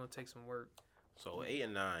 it's definitely going to take some work. So 8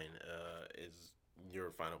 and 9 is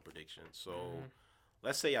your final prediction. So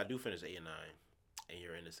let's say I do finish 8 and 9, and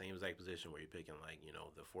you're in the same exact position where you're picking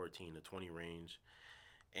the 14 to 20 range,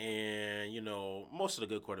 and most of the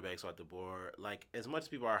good quarterbacks are at the board. As much as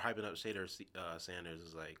people are hyping up Sanders, is he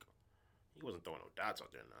wasn't throwing no dots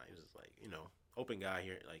out there now. He was just open guy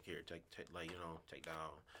here, take down.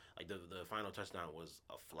 The final touchdown was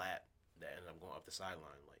a flat that ended up going up the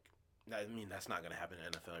sideline. That's not gonna happen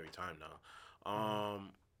in the NFL every time now.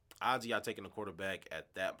 Odds of y'all taking a quarterback at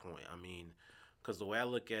that point. Because the way I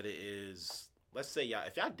look at it is, let's say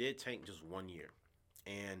if y'all did tank just 1 year,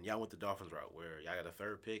 and y'all went the Dolphins route where y'all got a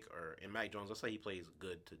 3rd pick, in Mac Jones, let's say he plays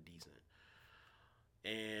good to decent,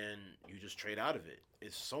 and you just trade out of it.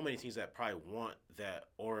 It's so many teams that probably want that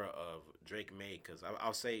aura of Drake May, because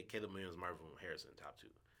I'll say Caleb Williams, Marvin Harrison, top 2.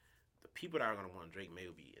 The people that are going to want Drake May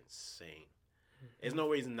would be insane. There's no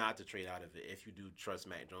reason not to trade out of it if you do trust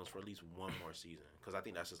Mac Jones for at least 1 more season, because I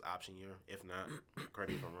think that's his option year. If not, correct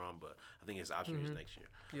me if I'm wrong, but I think his option year is next year.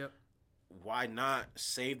 Yep. Why not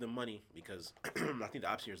save the money? Because I think the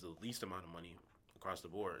option year is the least amount of money across the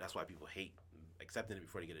board. That's why people hate accepting it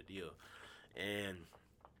before they get a deal. And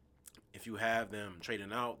if you have them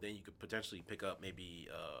trading out, then you could potentially pick up maybe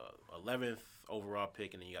 11th overall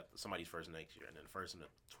pick, and then you got somebody's first next year, and then first in the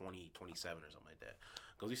 2027 or something like that.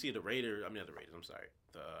 Because we see the Raiders,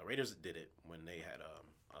 the Raiders did it when they had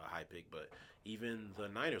a high pick, but even the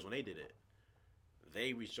Niners, when they did it,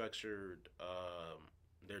 they restructured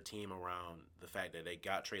their team around the fact that they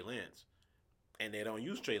got Trey Lance, and they don't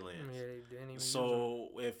use Trey Lance. Yeah, they didn't even so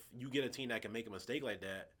if you get a team that can make a mistake like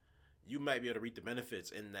that, you might be able to reap the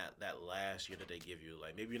benefits in that last year that they give you.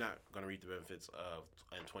 Like, maybe you're not going to reap the benefits of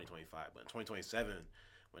in 2025, but in 2027,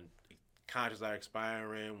 when contracts are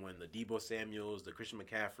expiring, when the Deebo Samuels, the Christian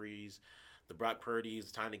McCaffreys, the Brock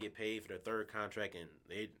Purdy's time to get paid for their third contract, and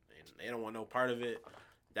they don't want no part of it,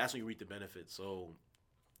 that's when you reap the benefits. So,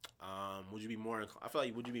 would you be more? I feel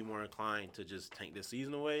like would you be more inclined to just tank this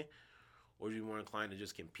season away, or would you be more inclined to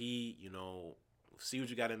just compete? You know, see what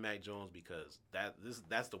you got in Mac Jones, because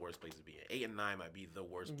that's the worst place to be in. 8 and 9 might be the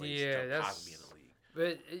worst place to possibly be in the league.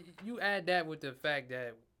 But you add that with the fact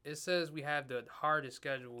that it says we have the hardest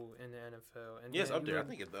schedule in the NFL. And yes, up there. I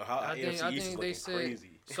think AFC East is looking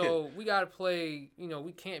crazy. So we got to play, you know,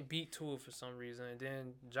 we can't beat Tua for some reason. And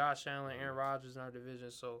then Josh Allen, Aaron Rodgers in our division.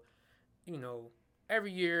 So, you know,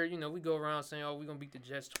 every year, you know, we go around saying, oh, we're going to beat the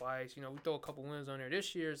Jets twice. You know, we throw a couple wins on there.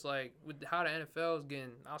 This year, it's like, with how the NFL is getting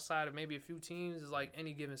outside of maybe a few teams, it's like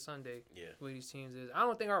any given Sunday. Yeah. The way these teams is. I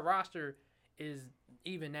don't think our roster is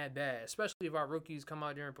even that bad, especially if our rookies come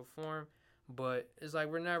out there and perform. But it's like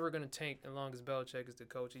we're never going to tank as long as Belichick is the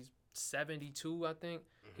coach. He's 72, I think.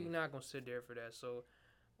 Mm-hmm. He's not going to sit there for that. So,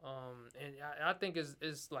 and I think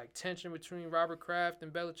it's like tension between Robert Kraft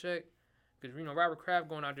and Belichick. Because, you know, Robert Kraft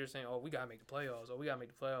going out there saying, oh, we got to make the playoffs. Oh, we got to make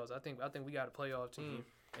the playoffs. I think we got a playoff team.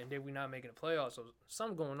 Mm-hmm. And then we're not making the playoffs. So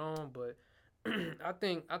something going on. But I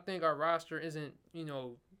think our roster isn't, you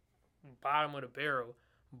know, bottom of the barrel.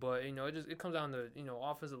 But, you know, it comes down to, you know,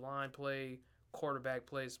 offensive line play, quarterback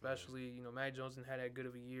play especially. You know, Mac Jones didn't have that good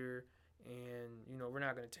of a year, and you know we're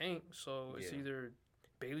not going to tank, so it's either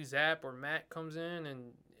Bailey Zapp or Mac comes in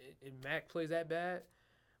and Mac plays that bad.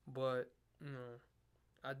 But you know,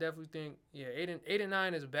 I definitely think 8 and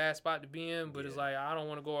 9 is a bad spot to be in, but it's like I don't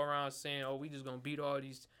want to go around saying, oh, we just going to beat all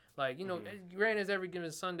these, like, you know, granted it's every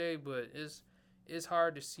given Sunday, but it's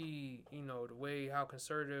hard to see, you know, the way how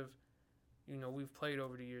conservative, you know, we've played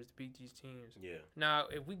over the years to beat these teams. Yeah. Now,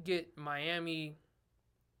 if we get Miami,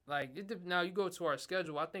 now you go to our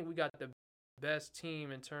schedule, I think we got the best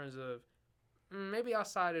team in terms of maybe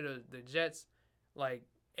outside of the Jets, like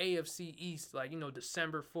AFC East, like, you know,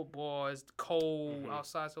 December football is cold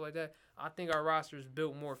outside, stuff like that. I think our roster is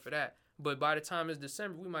built more for that. But by the time it's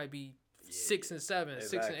December, we might be 6 and 7,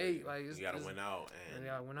 exactly. 6 and 8. Like you got to win out, and you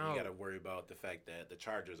got to worry about the fact that the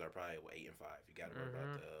Chargers are probably 8 and 5. You got to worry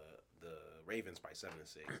about the Ravens by 7 and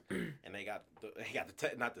 6, and they got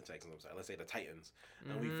not the Texans. I'm sorry. Let's say the Titans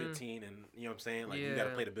in week 15, and you know what I'm saying. Like you got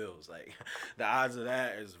to play the Bills. Like the odds of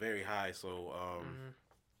that is very high. So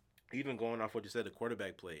even going off what you said, the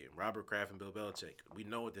quarterback play, Robert Kraft and Bill Belichick, we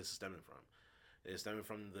know what this is stemming from. It's stemming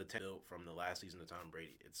from the last season of Tom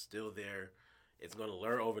Brady. It's still there. It's going to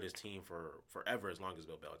lure over this team for forever as long as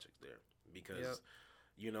Bill Belichick's there, because.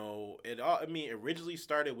 You know, it originally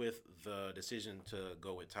started with the decision to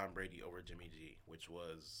go with Tom Brady over Jimmy G, which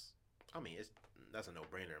was, that's a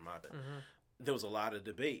no-brainer in my opinion. There was a lot of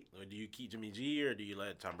debate. Do you keep Jimmy G or do you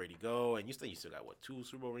let Tom Brady go? And you still got, 2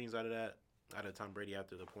 Super Bowl rings out of Tom Brady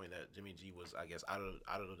after the point that Jimmy G was, I guess, out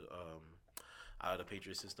of the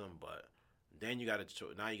Patriot system. But then you got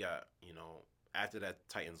you know, after that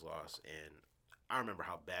Titans loss, and I remember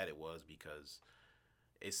how bad it was because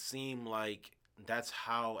it seemed like that's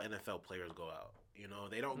how NFL players go out. You know,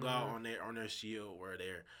 they don't go out on their shield where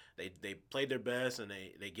they played their best and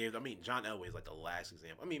they gave. John Elway is like the last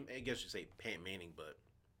example. I guess you say Peyton Manning, but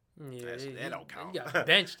that don't count. He got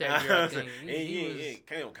benched that year, I think. He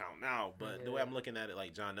don't count now. But the way I'm looking at it,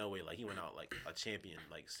 like John Elway, like he went out like a champion,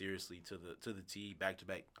 like seriously to the T, back to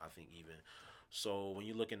back. I think even. So when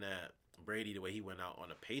you're looking at Brady, the way he went out on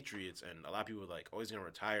the Patriots, and a lot of people were like, "Oh, he's gonna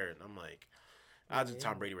retire," and I'm like. Odds of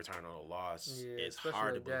Tom Brady returning on a loss is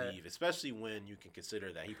hard to believe, especially when you can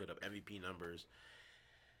consider that he put up MVP numbers,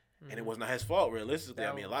 and it was not his fault, realistically.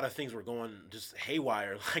 A lot of things were going just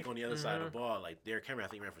haywire, like on the other side of the ball. Like Derrick Henry, I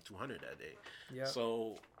think, ran for 200 that day. Yep.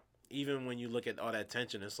 So even when you look at all that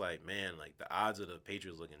tension, it's like, man, like the odds of the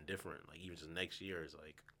Patriots looking different. Like even just next year is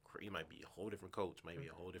like he might be a whole different coach, might be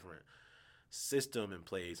a whole different system in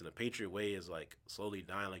place, and the Patriot way is like slowly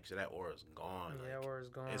dying. Like you said, that aura is gone. Yeah, like, aura is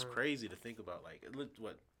gone. It's crazy to think about. Like it looked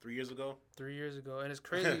 3 years ago. 3 years ago, and it's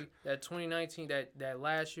crazy that 2019, that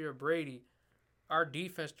last year of Brady, our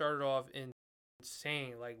defense started off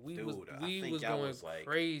insane. Like we was going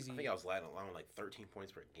crazy. I think I was along like 13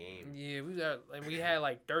 points per game. Yeah, we had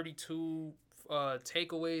like 32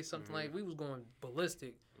 takeaways, something like we was going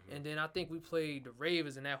ballistic. And then I think we played the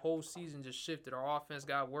Ravens, and that whole season just shifted. Our offense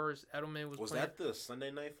got worse. Edelman was playing. That the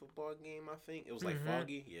Sunday night football game, I think? It was like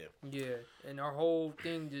foggy? Yeah. Yeah, and our whole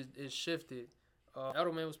thing just is shifted.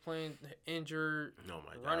 Edelman was playing injured. Oh,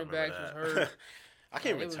 my God. Running backs was hurt. I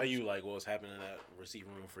can't even tell you, like, what was happening in that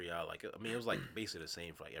receiving room for y'all. Like, I mean, it was, like, basically the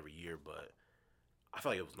same for, like, every year, but I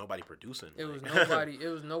feel like it was nobody producing. It was nobody. It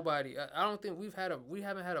was nobody. I don't think we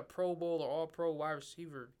haven't had a Pro Bowl or All-Pro wide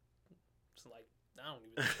receiver. It's like, I don't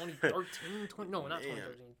even 2013, no, not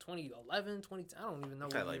 2013, 2011, 2010. I don't even know.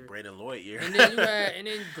 Had like Brandon Lloyd year. And then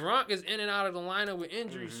then Gronk is in and out of the lineup with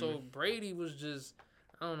injuries. So Brady was just,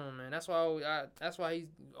 I don't know, man. That's why he's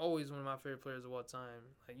always one of my favorite players of all time.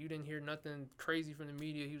 Like, you didn't hear nothing crazy from the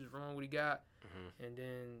media. He was wrong what he got, and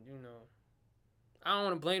then I don't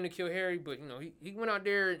want to blame N'Keal Harry, but he went out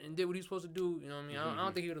there and did what he's supposed to do. You know what I mean? I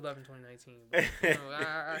don't think he would have left in 2019. But,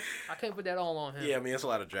 I can't put that all on him. Yeah, I mean, it's a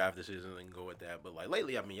lot of draft decisions and go with that. But like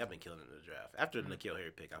lately, I mean, I've been killing it in the draft. After the N'Keal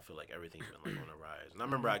Harry pick, I feel like everything's been like on the rise. And I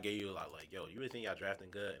remember I gave you a lot like, yo, you really think y'all drafting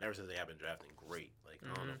good? And ever since they have been drafting great. Like,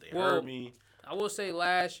 I don't know if they heard me. I will say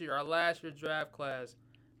our last year draft class,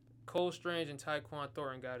 Cole Strange and Tyquan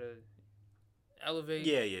Thornton got to elevate.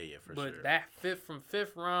 Yeah, for sure. But that from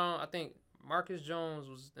fifth round, I think Marcus Jones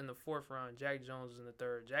was in the fourth round. Jack Jones was in the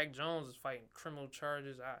third. Jack Jones is fighting criminal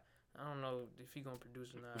charges. I don't know if he's gonna produce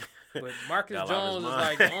or not. But Marcus Jones is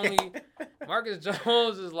like only. Marcus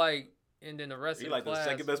Jones is like, and then the rest of the class. He's like the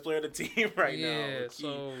second best player of the team right now. Yeah,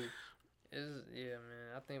 so man.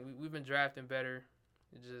 I think we've been drafting better.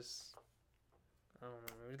 It just, I don't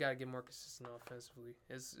know. We gotta get more consistent offensively.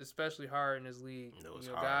 It's especially hard in this league. No, it's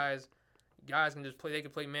hard. Guys can just play. They can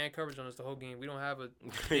play man coverage on us the whole game. We don't have a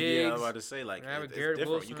yeah, I was about to say, like, it's different.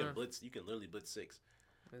 Wilson. You can blitz. You can literally blitz 6.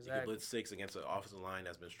 Exactly. You can blitz 6 against an offensive line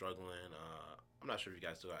that's been struggling. I'm not sure if you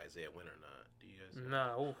guys still got Isaiah Wynn or not. Do you guys?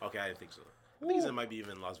 Nah. Okay, I didn't think so. I think he might be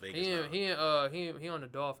even in Las Vegas. He on the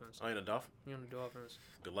Dolphins. Oh, in the Dolphins. He on the Dolphins.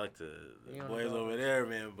 Good luck to the boys over there,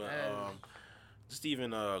 man. But just even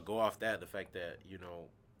go off that, the fact that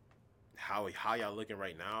how y'all looking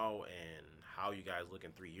right now and how you guys looking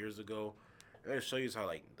 3 years ago. It'll show you how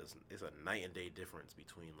like it's a night and day difference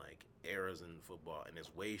between like eras in football, and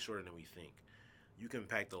it's way shorter than we think. You can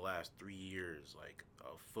pack the last 3 years like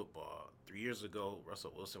of football. 3 years ago,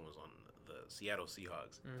 Russell Wilson was on the Seattle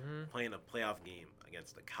Seahawks playing a playoff game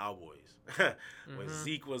against the Cowboys when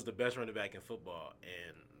Zeke was the best running back in football,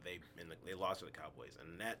 and they lost to the Cowboys,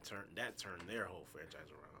 and that turned their whole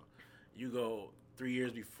franchise around. You go 3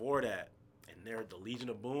 years before that, and they're the Legion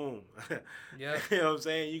of Boom. Yeah. You know what I'm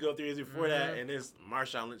saying? You go 3 years before that, and it's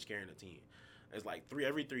Marshawn Lynch carrying the team. It's like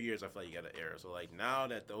every 3 years, I feel like you got an era. So, like, now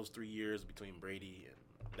that those 3 years between Brady and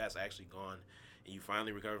that's actually gone, and you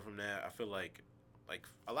finally recover from that, I feel like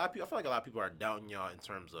a lot of people are doubting y'all in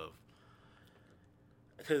terms of,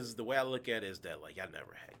 because the way I look at it is that, like, y'all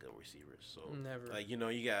never had good receivers. So, never. Like, you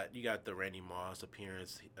got the Randy Moss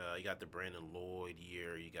appearance. You got the Brandon Lloyd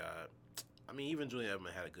year. You got, I mean, even Julian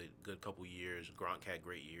Edelman had a good couple years. Gronk had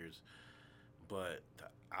great years. But the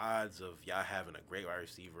odds of y'all having a great wide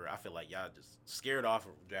receiver, I feel like y'all just scared off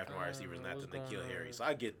of drafting wide receivers and not to N'Keal Harry. So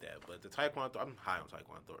I get that. But the Tyquan Thornton, I'm high on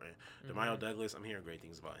Tyquan Thornton. DeMario Douglas, I'm hearing great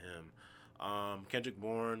things about him. Kendrick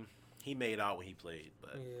Bourne, he made out when he played,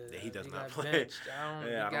 but he does not play.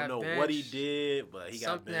 I don't know what he did, but he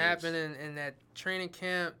got benched. Something happened in that training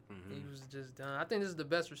camp. He was just done. I think this is the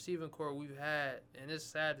best receiving core we've had, and it's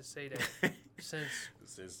sad to say that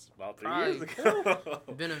since about 3 years ago.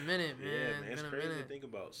 Been a minute, man. Yeah, man, it's crazy to think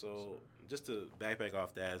about. So just to backpack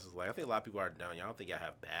off that, it's like I think a lot of people are down. I don't think y'all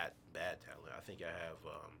have bad talent. I think y'all have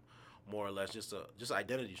more or less just an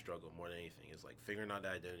identity struggle more than anything. It's like figuring out the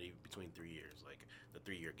identity between 3 years, like the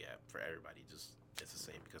 3 year gap for everybody. Just it's the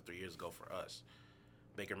same because 3 years ago for us,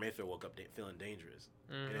 Baker Mayfield woke up feeling dangerous,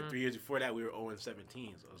 and then 3 years before that we were 0-17. So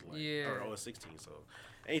it was like or 0-16. So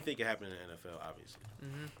anything can happen in the NFL, obviously.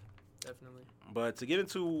 Definitely. But to get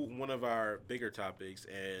into one of our bigger topics,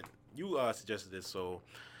 and you suggested this, so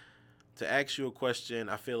to ask you a question,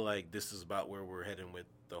 I feel like this is about where we're heading with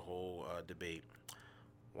the whole debate.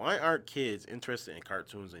 Why aren't kids interested in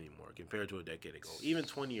cartoons anymore compared to a decade ago, even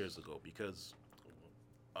 20 years ago? Because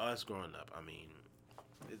us growing up, I mean,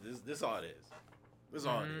 this is all it is. This is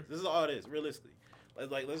all it is. This is all it is, realistically.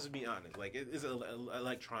 Like let's just be honest. Like, it's an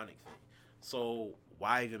electronic thing. So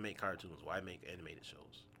why even make cartoons? Why make animated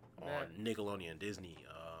shows on Nickelodeon, Disney,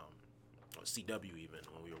 CW even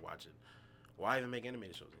when we were watching? Why even make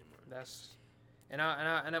animated shows anymore?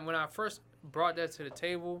 And when I first brought that to the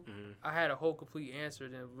table, I had a whole complete answer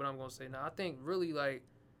than what I'm gonna say now. I think really like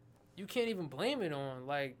you can't even blame it on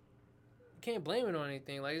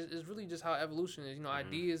anything. Like it's really just how evolution is.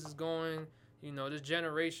 Ideas is going. You know, this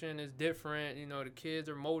generation is different. You know, the kids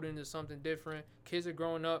are molding into something different. Kids are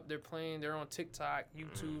growing up. They're playing. They're on TikTok,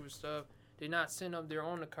 YouTube, and stuff. They're not sitting up there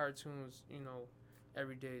on the cartoons, you know,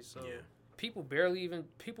 every day. So people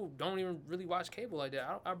don't even really watch cable like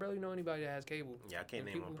that. I barely know anybody that has cable. Yeah, I can't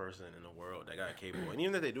name one person in the world that got cable. And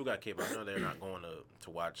even if they do got cable, I know they're not going to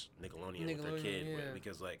watch Nickelodeon with their kid.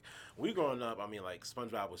 Because, like, we growing up, I mean, like,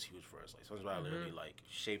 SpongeBob was huge for us. Like, SpongeBob literally, like,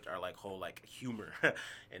 shaped our, like, whole, like, humor.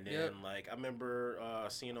 And then, like, I remember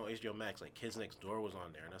seeing on HBO Max, like, Kids Next Door was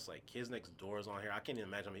on there. And that's, like, Kids Next Door is on here. I can't even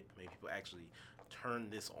imagine how many people actually turn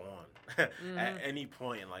this on at any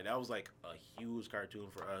point. And, like, that was, like, a huge cartoon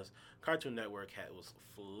for us. Cartoon Network was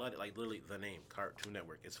flooded, like, literally the name Cartoon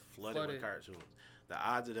Network is flooded with cartoons. The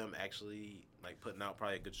odds of them actually, like, putting out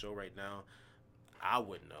probably a good show right now, I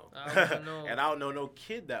wouldn't know. And I don't know no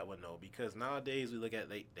kid that would know, because nowadays we look at,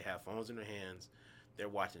 they have phones in their hands, they're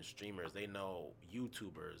watching streamers, they know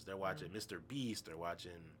YouTubers, they're watching Mr. Beast, they're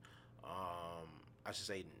watching I should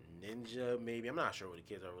say Ninja, maybe. I'm not sure what the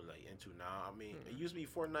kids are really, like, into now. I mean, it used to be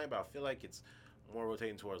Fortnite, but I feel like it's more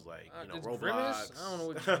rotating towards, like, you know, Roblox. Grimace? I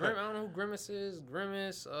don't know who Grimace is.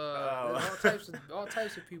 Grimace, all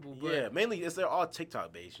types of people. But yeah, mainly they're all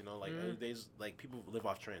TikTok based. You know, like like people live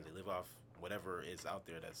off trends. They live off whatever is out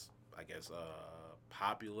there that's, I guess,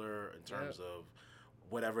 popular in terms of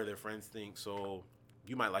whatever their friends think. So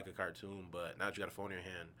you might like a cartoon, but now that you got a phone in your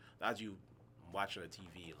hand, now that you watching a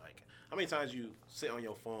TV, like, how many times you sit on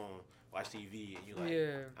your phone, watch TV, and you like,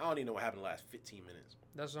 I don't even know what happened the last 15 minutes.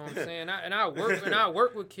 That's what I'm saying. I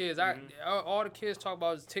work with kids. All the kids talk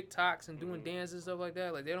about is TikToks and doing dances and stuff like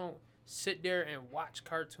that. Like, they don't sit there and watch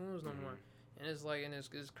cartoons no more. And it's like, and it's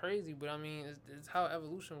crazy, but I mean, it's how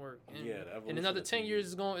evolution works. And, the evolution. In another 10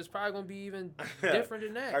 years, it's probably gonna be even different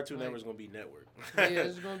than that. Cartoon Network's gonna be network.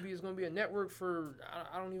 It's gonna be a network for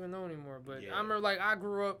I don't even know anymore. But I remember, like, I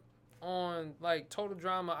grew up on, like, Total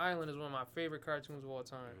Drama Island is one of my favorite cartoons of all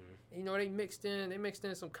time. You know, they mixed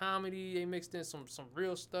in some comedy, they mixed in some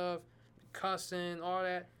real stuff, cussing, all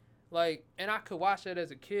that. Like, and I could watch that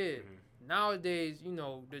as a kid. Nowadays, you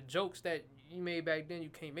know, the jokes that you made back then, you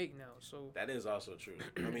can't make now. So that is also true.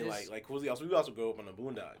 I mean, like we also grew up on the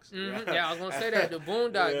Boondocks. Yeah, I was gonna say that the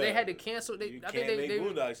Boondocks, they had to cancel. I think they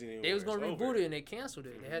Boondocks anymore. They was gonna reboot it and they canceled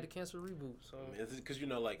it. They had to cancel the reboot. So because, you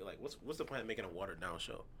know, like what's the point of making a watered down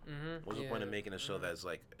show? What's the point of making a show that's,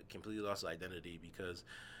 like, completely lost its identity? Because,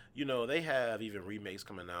 you know, they have even remakes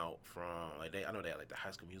coming out from, like, I know they had, like, the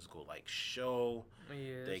High School Musical, like, show.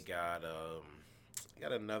 Yes. They got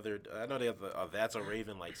another. I know they have the That's a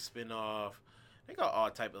Raven, like, spinoff. They got all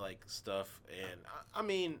type of, like, stuff, and I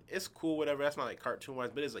mean, it's cool, whatever. That's not, like, cartoon wise,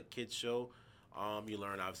 but it's a kids show. You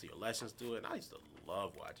learn, obviously, your lessons through it. And I used to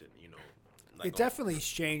love watching, you know. Like, it definitely has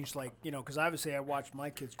changed, like, you know, because obviously I watched my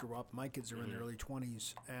kids grow up. My kids are in their early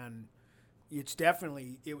 20s, and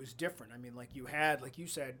it was different. I mean, like, you had, like you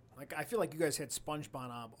said, like, I feel like you guys had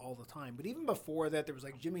SpongeBob all the time, but even before that, there was,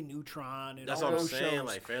 like, Jimmy Neutron and all those shows.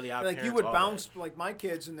 Like, Fairly Odd Like, Parents, you would bounce, like, my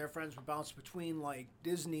kids and their friends would bounce between, like,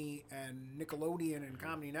 Disney and Nickelodeon and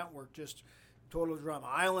Comedy Network, just Total Drama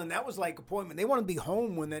Island. That was like appointment. They wanted to be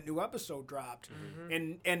home when that new episode dropped.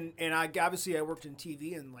 And I obviously I worked in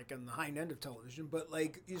TV and, like, on the high end of television, but,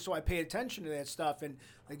 like, so I pay attention to that stuff. And,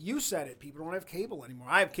 like you said it, people don't have cable anymore.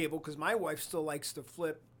 I have cable because my wife still likes to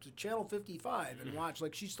flip to channel 55 and watch.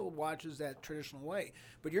 Like, she still watches that traditional way.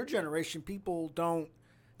 But your generation, people don't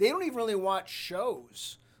even really watch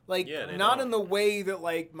shows. Like, not in the way that,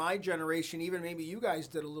 like, my generation, even maybe you guys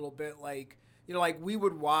did a little bit, like, you know, like, we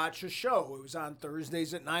would watch a show. It was on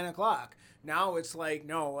Thursdays at 9 o'clock. Now it's like,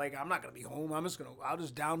 no, like, I'm not going to be home. I'll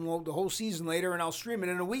just download the whole season later and I'll stream it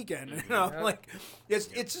in a weekend. You know, like, it's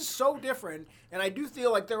just so different. And I do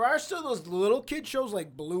feel like there are still those little kid shows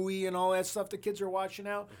like Bluey and all that stuff the kids are watching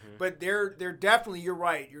now. But they're definitely, you're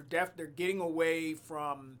right. They're getting away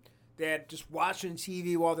from that, just watching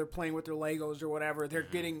TV while they're playing with their Legos or whatever. They're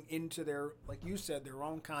getting into their, like you said, their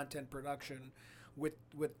own content production with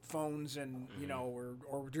phones and, you know,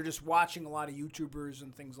 or they're just watching a lot of YouTubers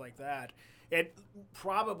and things like that. It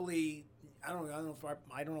probably, I don't know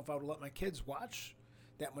if I would let my kids watch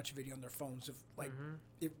that much video on their phones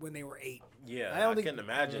if when they were 8. Yeah, I couldn't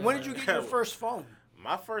imagine. When did you get your first phone?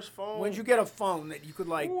 My first phone. When did you get a phone that you could,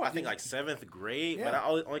 like? I think like 7th grade, but I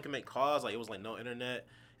only could make calls. Like, it was like no internet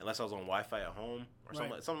unless I was on Wi-Fi at home or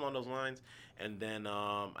something along those lines. And then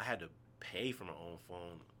I had to pay for my own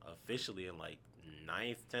phone officially in like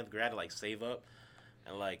 9th, 10th grade. I had to, like, save up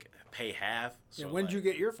and, like, pay half. So, when did you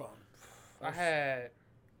get your phone? I had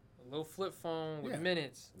a little flip phone with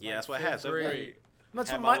minutes. Yeah, that's what I had. 7th grade.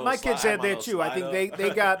 That's what my kids had that too. I think they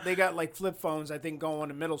got like flip phones. I think going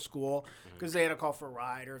to middle school because they had to call for a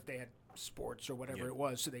ride, or if they had sports or whatever it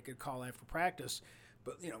was, so they could call after practice.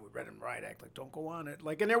 But we read and Riot Act like don't go on it,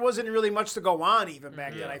 like, and there wasn't really much to go on even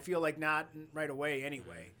back then. I feel like not right away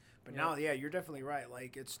anyway. But now, you're definitely right.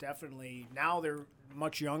 Like, it's definitely now they're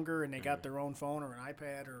much younger and they got their own phone or an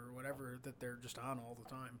iPad or whatever that they're just on all the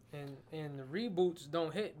time. And the reboots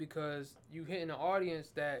don't hit because you hit an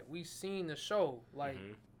audience that we've seen the show like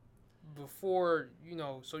before,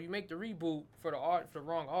 so you make the reboot for the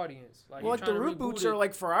wrong audience. Like the reboots are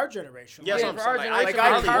like for our generation. Yeah, like, for our like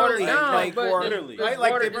generation, iCarly, literally. Right?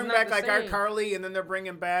 Like they bring back like iCarly, and then they're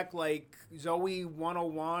bringing back like Zoe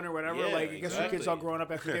 101 or whatever. Yeah, like I guess your kids all growing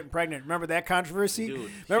up after getting pregnant. Remember that controversy?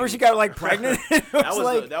 Dude, remember she got like pregnant? that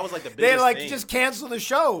was like the biggest they like thing. just canceled the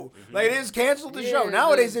show. Like they just canceled the show.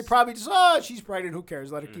 Nowadays they probably just she's pregnant. Who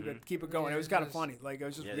cares? Let her keep it going. It was kind of funny. Like it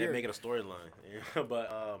was just weird. They make it a storyline.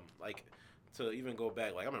 But like. To even go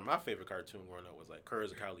back, like I remember my favorite cartoon growing up was like Courage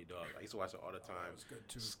the Cowardly Dog. I used to watch it all the time. That was good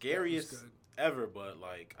too. Scariest ever, but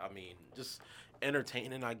like I mean, just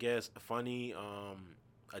entertaining, I guess. Funny.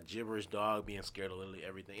 A gibberish dog being scared of literally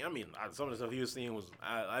everything. I mean, some of the stuff he was seeing was,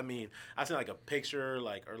 I mean, I seen like a picture,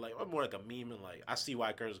 or more like a meme, and like I see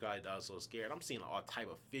why Courage the Cowardly Dog is so scared. I'm seeing all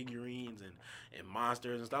type of figurines and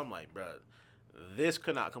monsters and stuff. I'm like, bro, this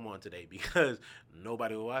could not come on today because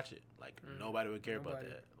nobody would watch it. Like nobody would care about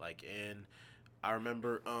that. Like, and I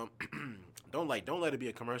remember, don't let it be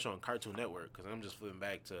a commercial on Cartoon Network because I'm just flipping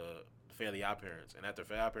back to Fairly Odd Parents, and after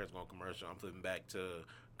Fairly Odd Parents going commercial, I'm flipping back to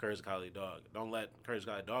Courage the Cowardly Dog. Don't let Courage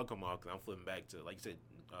the Cowardly Dog come on because I'm flipping back to, like you said,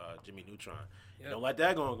 Jimmy Neutron. Yep. Don't let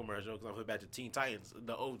that go on commercial because I'm flipping back to Teen Titans,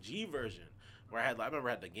 the OG version, where I remember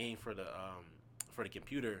I had the game for the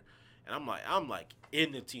computer. And I'm like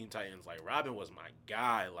in the Teen Titans. Like Robin was my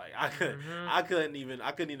guy. Like I couldn't even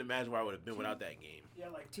imagine where I would have been without that game. Yeah,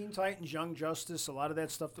 like Teen Titans, Young Justice, a lot of that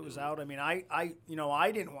stuff that was out. I mean, I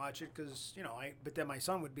didn't watch it because but then my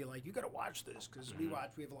son would be like, you got to watch this because we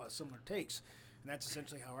have a lot of similar takes, and that's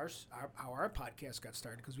essentially how our podcast got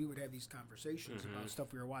started because we would have these conversations about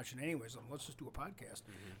stuff we were watching anyways. Like, let's just do a podcast.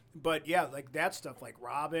 But yeah, like that stuff, like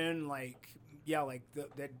Robin, like. Yeah, like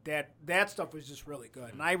that stuff was just really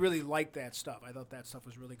good, and I really liked that stuff. I thought that stuff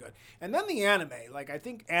was really good. And then the anime, like I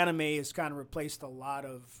think anime has kind of replaced a lot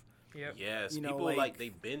of. Yep. Yes, people like they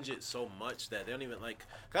binge it so much that they don't even like.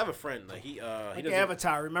 I have a friend like he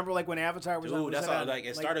Avatar. Remember like when Avatar was on? Dude, that's how like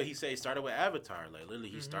it started. He said it started with Avatar. Like literally,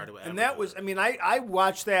 he started with. And Avatar. that was, I mean, I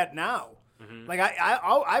watch that now. Like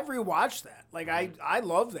I've rewatched that. Like I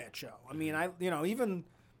love that show. I mean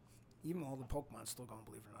even all the Pokemon's still going,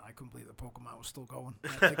 believe it or not. I couldn't believe the Pokemon was still going.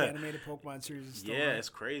 Like the animated Pokemon series is still it's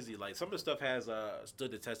crazy. Like some of the stuff has stood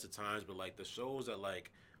the test of times, but like the shows that like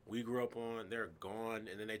we grew up on, they're gone,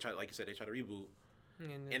 and then they try, like you said, they try to reboot,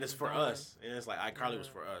 and it's for us. And it's like iCarly was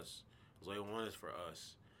for us, Zoe 1 is for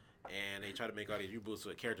us, and they try to make all these reboots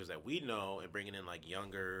with characters that we know and bringing in like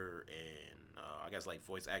younger and I guess like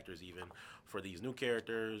voice actors even for these new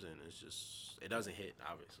characters, and it's just it doesn't hit,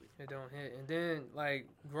 obviously. It don't hit. And then like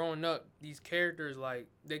growing up, these characters like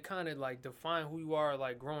they kind of like define who you are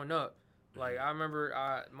like growing up. Like I remember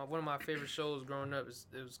one of my favorite shows growing up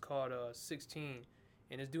it was called 16,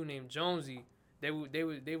 and this dude named Jonesy. They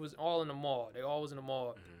was all in the mall. They all was in the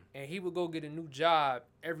mall, and he would go get a new job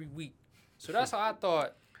every week. So that's how I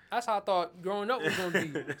thought. That's how I thought growing up was going to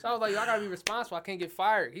be. So I was like, I got to be responsible. I can't get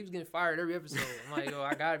fired. He was getting fired every episode. I'm like,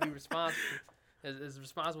 I got to be responsible, as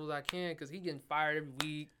responsible as I can, because he getting fired every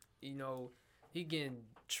week. He getting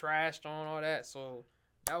trashed on all that. So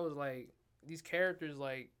that was like, these characters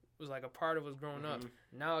like was like a part of us growing up.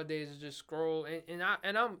 Nowadays it's just scroll. And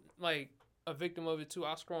I'm like a victim of it too.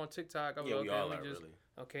 I scroll on TikTok. I was we all are, really.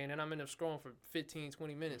 Okay, and then I'm end up scrolling for 15,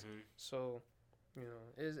 20 minutes. So,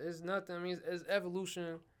 it's nothing. I mean, it's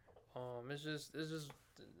evolution. It's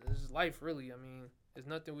just life, really. I mean, there's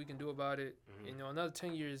nothing we can do about it. Another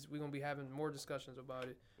 10 years, we're gonna be having more discussions about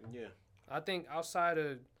it. Yeah. I think outside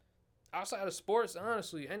of sports,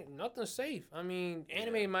 honestly, nothing's safe. I mean,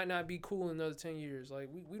 anime might not be cool in another 10 years. Like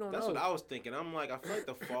we don't know. That's what I was thinking. I'm like, I feel like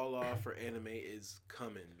the fall off for anime is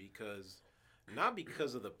coming not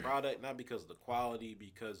because of the product, not because of the quality,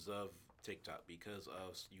 because of TikTok, because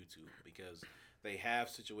of YouTube, because they have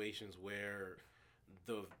situations where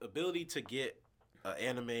the ability to get an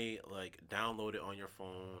anime like downloaded on your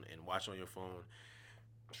phone and watch on your phone,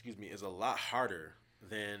 is a lot harder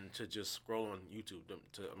than to just scroll on YouTube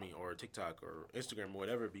or TikTok or Instagram or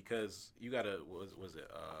whatever, because you gotta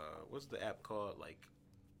what's the app called, like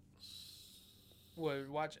what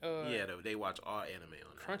watch they watch all anime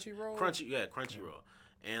on Crunchyroll. Crunchyroll,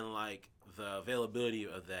 and like the availability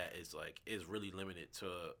of that is really limited to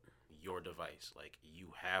your device. Like you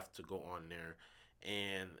have to go on there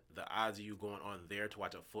and the odds of you going on there to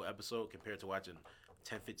watch a full episode compared to watching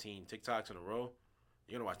 10, 15 TikToks in a row,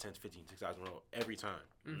 you're going to watch 10, 15 TikToks in a row every time,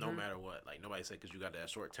 no matter what. Like, nobody said because you got that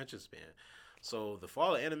short attention span. So the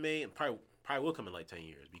fall of anime probably will come in like 10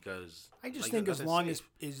 years because I just think as long as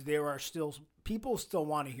there are still people still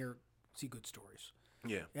want to see good stories.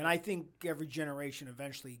 Yeah. And I think every generation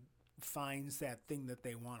eventually finds that thing that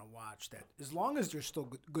they want to watch. That as long as there's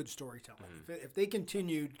still good storytelling, if they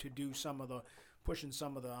continue to do pushing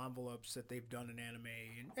some of the envelopes that they've done in anime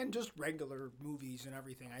and just regular movies and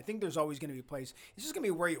everything, I think there's always going to be a place. It's just going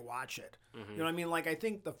to be where you watch it. You know what I mean? Like, I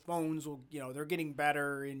think the phones will, they're getting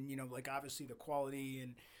better, and like obviously the quality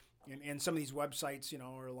and some of these websites,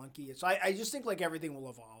 are lunky. So I just think like everything will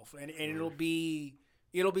evolve, and it'll be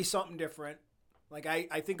something different. Like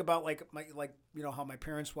I think about how my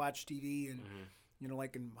parents watch TV and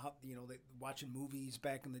they watching movies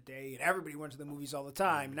back in the day, and everybody went to the movies all the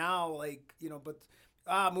time. Now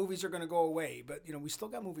movies are going to go away, but we still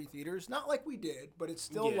got movie theaters, not like we did, but it's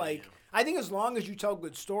still I think as long as you tell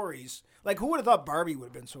good stories, like who would have thought Barbie would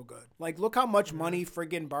have been so good? Like look how much money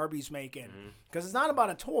friggin' Barbie's making, because it's not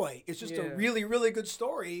about a toy, it's just a really really good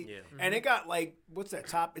story, and it got what's that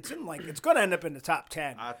top? It's in it's going to end up in the top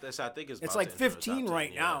 10. I think it's like 15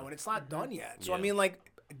 right now, and it's not done yet. So I mean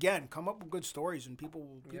again, come up with good stories, and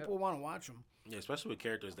people want to watch them. Yeah, especially with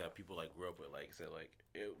characters that people grew up with,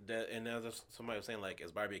 and now somebody was saying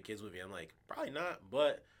is Barbie a kids movie? I'm like, probably not,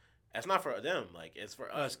 but that's not for them. It's for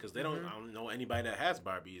us because they don't. I don't know anybody that has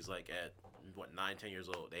Barbies at 9, 10 years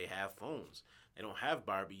old. They have phones. They don't have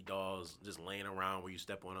Barbie dolls just laying around where you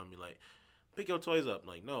step on them and be like, pick your toys up.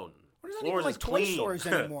 No. There's not even toy stores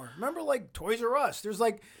anymore. Remember Toys R Us? There's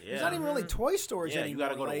there's not even really toy stores anymore. You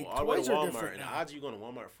gotta go to Walmart, and the odds of you going to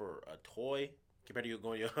Walmart for a toy compared to you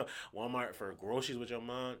going to Walmart for groceries with your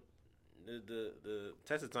mom, the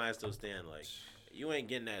test of time still stand. You ain't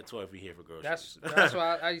getting that toy if you're here for groceries. That's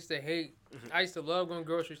why I used to hate. I used to love going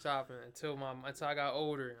grocery shopping until I got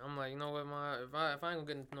older. I'm like, you know what, if I ain't gonna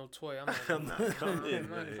get no toy, I'm not coming.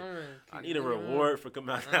 I need a reward for coming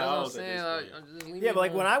out of the house.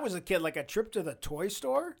 But when I was a kid, a trip to the toy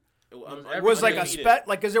store was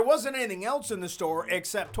because there wasn't anything else in the store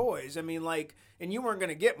except toys. I mean, and you weren't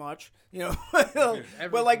gonna get much,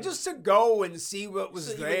 but just to go and see what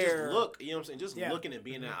was there. Just look, you know what I'm saying? Just looking at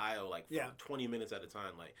being in that aisle for 20 minutes at a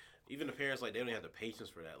time. Even the parents they don't have the patience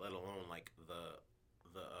for that, let alone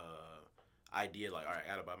the idea all right, I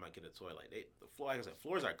gotta buy my kid a toy. The floor, like I said,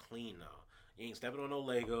 floors are clean now. You ain't stepping on no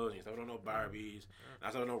Legos, you ain't stepping on no Barbies,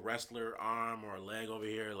 not stepping on no wrestler arm or leg over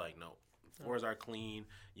here. No. Floors are clean.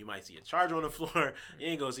 You might see a charger on the floor. You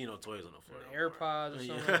ain't gonna see no toys on the floor. AirPods or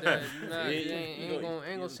something like that. You ain't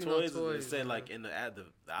gonna see no toys. It said in the ad, the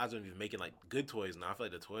odds of you making good toys now. I feel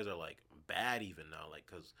like the toys are bad even now.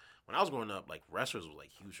 Because when I was growing up, wrestlers was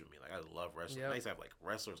huge for me. I love wrestling. Yep. I used to have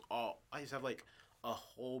wrestlers I used to have a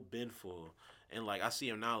whole bin full, and I see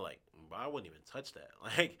them now I wouldn't even touch that.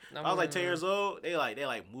 I was 10 years old,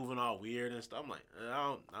 they moving all weird and stuff.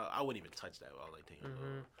 I'm I wouldn't even touch that when I was 10 years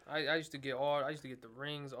old. I used to get the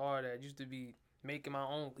rings, all that. Used to be making my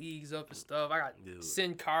own leagues up and stuff. I got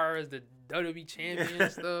Sin Cara's, the WWE champion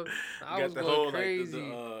and stuff. I was going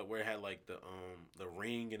crazy. Where it had the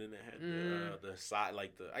ring, and then it had the side,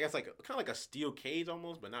 I guess kind of like a steel cage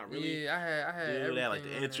almost, but not really. Yeah, I had everything. They had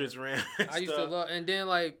the entrance ramp. I used to love, and then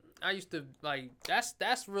I used to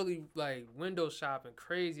that's really window shopping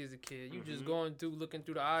crazy as a kid. You just going through, looking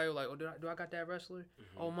through the aisle oh, do I got that wrestler?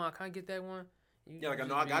 Oh my, can I get that one? I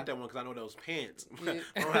know I got that one because I know those pants. Yeah.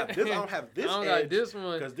 I don't have this. I don't have this. I don't edge got this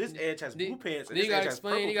one because this edge has blue pants. And you this gotta edge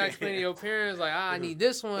explain. You gotta explain to your parents I need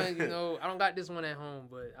this one. I don't got this one at home,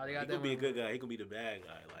 but I got that one. He could be a good guy. He could be the bad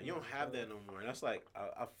guy. You don't have that no more. And that's I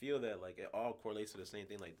feel that it all correlates to the same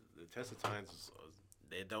thing. The test of times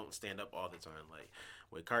they don't stand up all the time.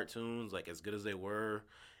 With cartoons, as good as they were,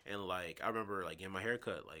 and I remember getting my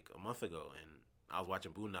haircut a month ago, and I was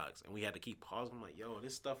watching Boondocks, and we had to keep pausing. I'm yo,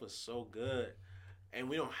 this stuff is so good. And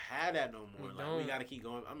we don't have that no more. We got to keep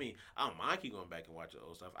going. I mean, I don't mind keep going back and watching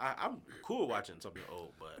old stuff. I'm cool watching something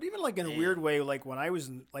old, but even in a weird way, when I was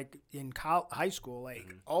in high school,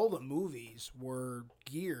 all the movies were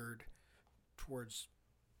geared towards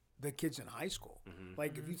the kids in high school.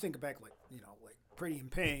 If you think back, Pretty in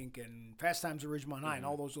Pink and Fast Times at Ridgemont High and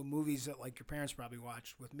all those little movies that your parents probably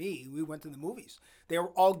watched with me, we went to the movies. They were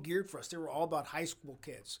all geared for us. They were all about high school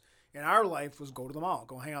kids. And our life was go to the mall,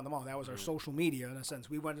 go hang out at the mall. That was our social media in a sense.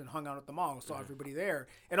 We went and hung out at the mall, saw everybody there.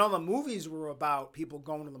 And all the movies were about people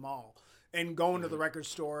going to the mall. and going to the record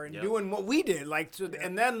store and doing what we did. Like,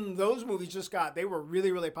 and then those movies they were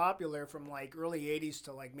really, really popular from like early 80s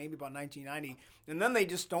to like maybe about 1990. And then they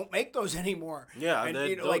just don't make those anymore. Yeah. And,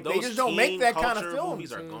 they just don't make that kind of film.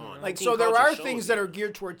 Movies are gone. Like, so there are things that are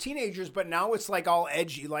geared toward teenagers, but now it's like all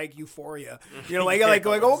edgy, like Euphoria. You know, like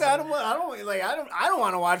oh God, I don't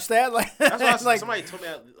want to watch that. Like, that's why somebody told me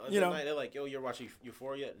that the other night, they're like, yo, you're watching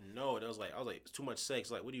Euphoria? No. And I was like, it's too much sex.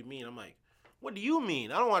 Like, what do you mean? I'm like, what do you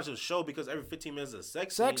mean? I don't watch a show because every 15 minutes is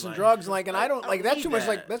sex and drugs, and I don't like that's too much.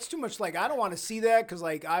 Like that's too much. Like I don't want to see that because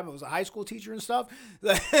like I was a high school teacher and stuff.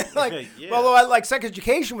 Although I like Sex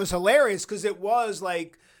Education was hilarious because it was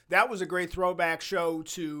like that was a great throwback show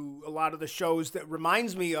to a lot of the shows that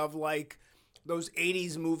reminds me of like those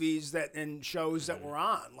 80s movies and shows that were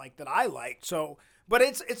on like that I liked. So, but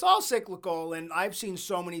it's all cyclical, and I've seen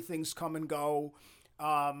so many things come and go.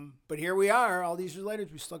 But here we are, all these years later,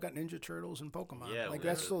 we still got Ninja Turtles and Pokemon. Yeah, like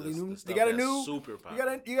that's still the new. You got a new super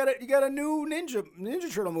you got a new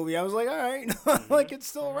Ninja Turtle movie. I was like, all right, like it's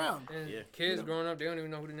still around. And kids growing up, they don't even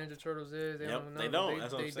know who the Ninja Turtles is. They don't.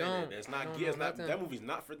 That's what I'm saying. It's not. That movie's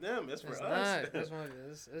not for them. It's for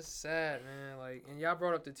us. It's sad, man. Like, and y'all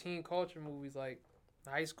brought up the teen culture movies, like.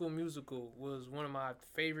 High School Musical was one of my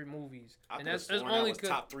favorite movies, and that's only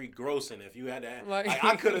top 3 grossing. If you had that, like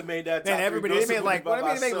I could have made that. Man, everybody they made like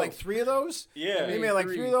they made like 3 of those. Yeah, they made like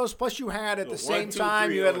 3 of those. Plus, you had at the same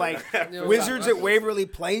time you had like Wizards at Waverly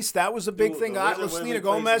Place. That was a big thing. Selena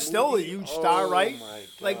Gomez still a huge star, right?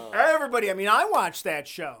 Like everybody. I mean, I watched that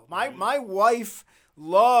show. My wife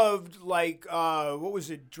loved like what was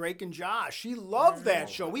it, Drake and Josh. She loved that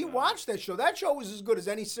show. We watched that show. That show was as good as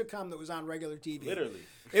any sitcom that was on regular TV. Literally,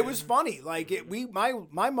 it was funny. Like my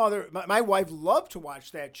wife loved to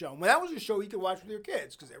watch that show. Well, that was a show you could watch with your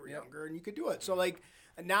kids because they were younger and you could do it. So like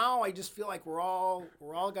now I just feel like we're all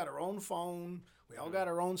got our own phone. We all got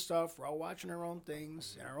our own stuff. We're all watching our own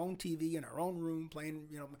things and our own TV in our own room playing.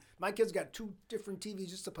 You know, my kids got 2 different TVs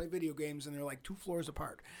just to play video games, and they're like 2 floors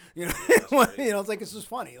apart. You know, it's like it's just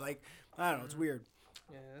funny. Like I don't know, it's weird.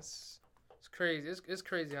 Yeah, it's crazy. It's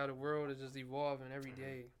crazy how the world is just evolving every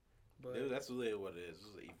day. But that's really what it is.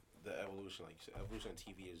 The evolution, like you said, evolution of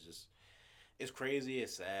TV is just. It's crazy,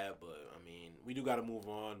 it's sad, but I mean, we do got to move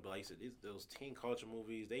on. But like I said, those teen culture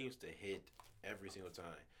movies, they used to hit every single time.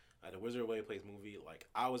 Like the Wizard of Waverly Place movie, like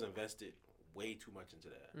I was invested way too much into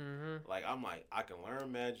that. Mm-hmm. Like I'm like, I can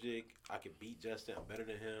learn magic, I can beat Justin, I'm better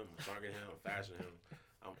than him, I'm stronger than him, I'm faster than him.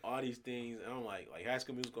 I'm all these things, and I'm like High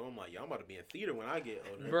School Musical. I'm like, yo, I'm about to be in theater when I get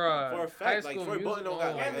older. Bruh, for a fact, like Troy Bolton don't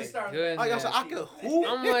got I could hoop.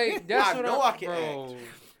 I'm like, that's I what know I can bro. act.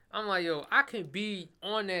 I'm like, yo, I can be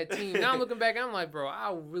on that team. Now I'm looking back, I'm like, bro,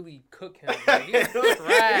 I'll really cook him. Like, he's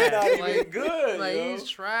trash. He's not even good. Like, he's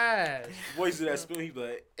trash. Voice of that spoon, he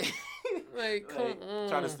be like, come on.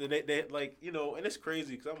 Trying to they like, you know, and it's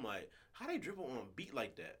crazy because I'm like, how they dribble on beat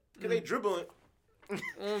like that? Because they dribbling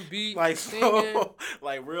on beat, like slow,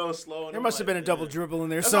 like real slow. And there must have been a double dribble in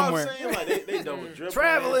there that's somewhere. What I'm saying. Like they double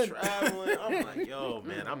dribbling, traveling. I'm like, yo,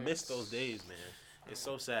 man, I miss those days, man. It's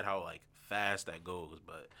so sad how like fast that goes,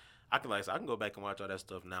 but I can go back and watch all that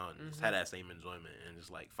stuff now and just have that same enjoyment and just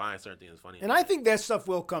like find certain things funny. And I think that stuff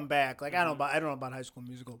will come back. Like I don't know about High School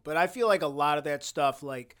Musical, but I feel like a lot of that stuff,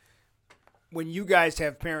 like when you guys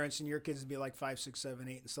have parents and your kids be like 5, 6, 7,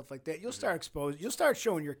 8 and stuff like that, you'll start you'll start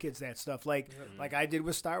showing your kids that stuff, like I did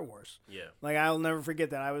with Star Wars. Yeah. Like I'll never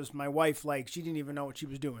forget that. My wife, like she didn't even know what she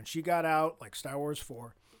was doing. She got out like Star Wars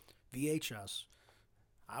 4, VHS.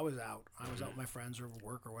 I was out with my friends or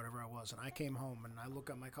work or whatever I was, and I came home and I look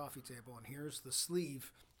at my coffee table and here's the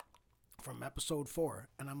sleeve from episode 4,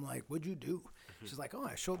 and I'm like, "What'd you do?" She's like, "Oh,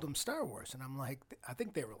 I showed them Star Wars," and I'm like, "I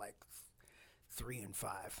think they were like 3 and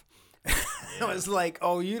 5." I was like,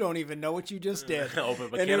 "Oh, you don't even know what you just did."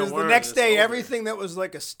 And it was the next day, everything that was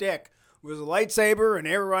like a stick was a lightsaber, and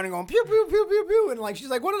they were running on pew pew pew pew pew, and like she's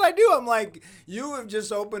like, "What did I do?" I'm like, "You have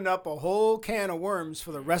just opened up a whole can of worms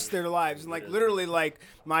for the rest of their lives." And like literally, like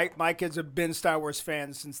my kids have been Star Wars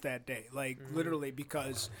fans since that day, like literally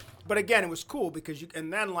because. But again, it was cool because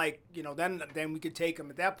and then like then we could take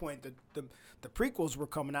them at that point. The prequels were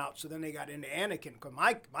coming out, so then they got into Anakin. Cause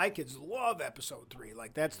my kids love Episode 3,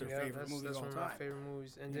 like that's their favorite movie of all time. That's one of my favorite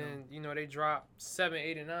movies. And then they drop 7,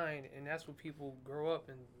 8, and 9, and that's what people grow up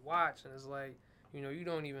and watch. And it's like you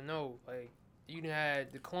don't even know. Like you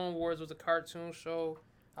had the Clone Wars was a cartoon show.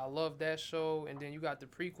 I love that show. And then you got the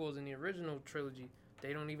prequels and the original trilogy.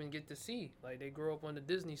 They don't even get to see. Like they grow up on the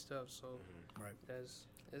Disney stuff. So right,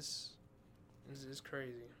 it's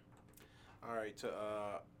crazy. All right,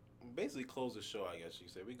 to basically close the show, I guess you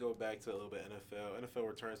say. We go back to a little bit NFL. NFL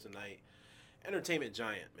returns tonight. Entertainment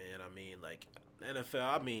giant, man. I mean, like,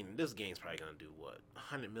 NFL, I mean, this game's probably gonna do what,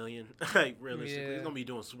 100 million? Like realistically, it's gonna be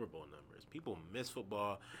doing Super Bowl numbers. People miss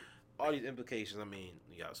football. All these implications. I mean,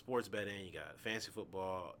 you got sports betting, you got fantasy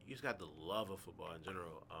football. You just got the love of football in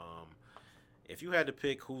general. If you had to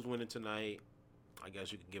pick who's winning tonight, I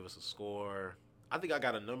guess you could give us a score. I think I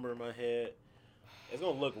got a number in my head. It's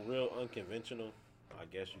gonna look real unconventional, I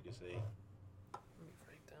guess you could say. Let me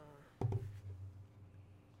break down.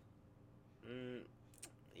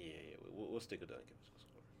 Yeah, we'll stick with the unconventional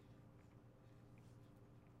score.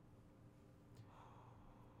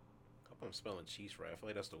 I hope I'm spelling Chiefs right. I feel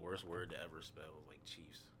like that's the worst word to ever spell, like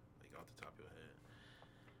Chiefs, like off the top of your head.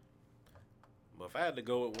 But if I had to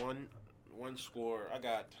go with one score, I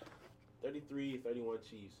got 33-31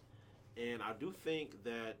 Chiefs. And I do think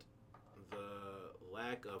that the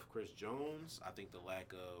lack of Chris Jones, I think the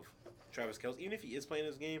lack of Travis Kelce, even if he is playing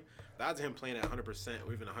this game, the odds of him playing at 100%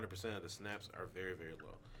 or even 100% of the snaps are very, very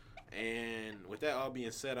low. And with that all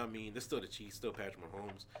being said, I mean, this is still the Chiefs, still Patrick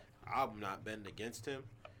Mahomes. I'm not betting against him.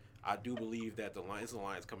 I do believe that the Lions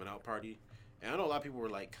coming out party. And I know a lot of people were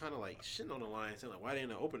like kind of like shitting on the Lions, saying like, why they in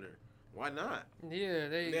the opener? Why not? Yeah,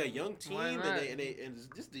 they're a young team, and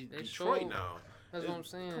this Detroit now. That's what I'm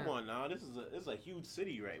saying. Come on now, this is a huge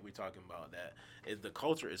city, right? We're talking about that. The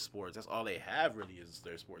culture is sports. That's all they have really is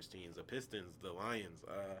their sports teams. The Pistons, the Lions,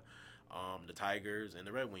 the Tigers, and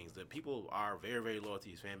the Red Wings. The people are very, very loyal to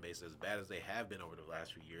these fan bases, as bad as they have been over the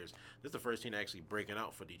last few years. This is the first team actually breaking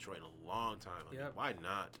out for Detroit in a long time. I mean, why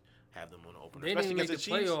not have them on the opener? They especially didn't make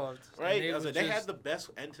the playoffs, right? They had the best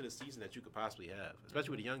end to the season that you could possibly have, especially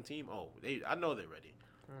with a young team. I know they're ready.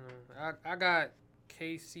 I got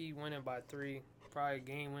KC winning by 3. Probably a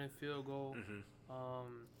game-winning field goal. Mm-hmm.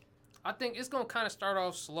 I think it's gonna kind of start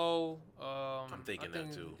off slow. I'm thinking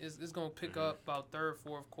that too. It's gonna pick up about third,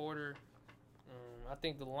 fourth quarter. I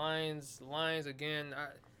think the Lions again. I'm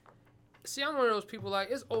one of those people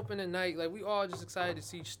like it's opening night. Like we all just excited to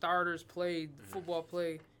see starters play, football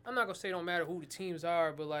play. I'm not gonna say it don't matter who the teams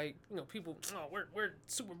are, but like people, we're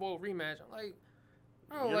Super Bowl rematch. I'm like.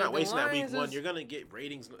 You're not wasting that week one. You're gonna get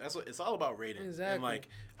ratings. That's what it's all about ratings. Exactly. And like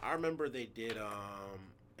I remember they did.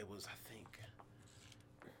 It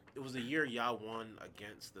was the year y'all won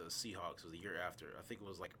against the Seahawks. It was the year after. I think it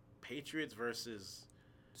was like Patriots versus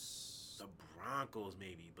the Broncos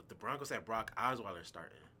maybe, but the Broncos had Brock Osweiler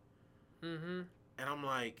starting. Mm-hmm. And I'm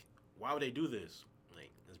like, why would they do this?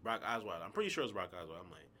 Like it's Brock Osweiler. I'm pretty sure it's Brock Osweiler.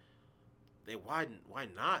 I'm like, why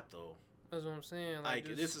not though? That's what I'm saying. Like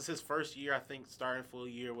this is his first year, I think, starting full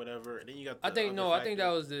year, whatever. And then you got. I think that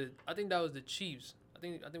was the Chiefs. I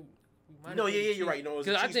think. You're right. No, it was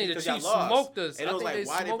the Chiefs. I think the Chiefs lost. smoked us. And it was like,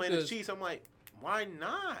 why they playing the Chiefs? I'm like, why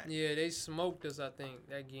not? Yeah, they smoked us. I think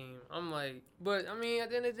that game. I'm like, but I mean, at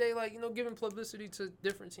the end of the day, like giving publicity to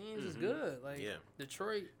different teams is good. Like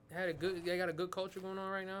Detroit they got a good culture going on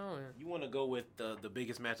right now. And you want to go with the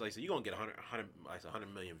biggest match? Like, so you're gonna get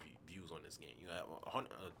 100 million views on this game. You got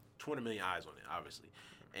 200 million eyes on it, obviously.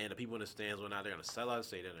 And the people in the stands went out. They're gonna sell out the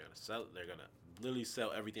stadium. They're gonna literally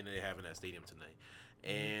sell everything that they have in that stadium tonight.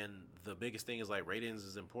 And the biggest thing is like ratings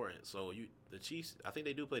is important. So the Chiefs, I think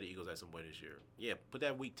they do play the Eagles at some point this year. Yeah, put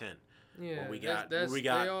that week 10. Yeah, they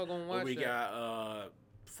all gonna watch we got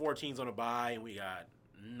 4 teams on a bye, and we got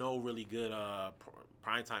no really good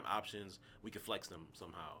primetime options. We could flex them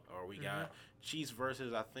somehow. Or we got Chiefs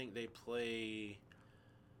versus, I think they play.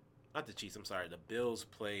 Not the Chiefs, I'm sorry. The Bills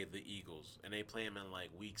play the Eagles, and they play them in like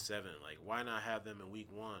week 7. Like, why not have them in week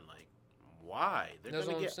 1? Like, why? They're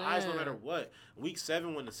gonna get eyes no matter what. Week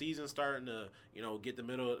 7, when the season's starting to, get the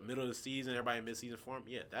middle of the season, everybody in mid-season form.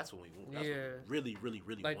 Yeah, that's when we really, really,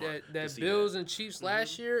 really like want that Bills and Chiefs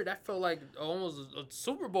last year. That felt like almost a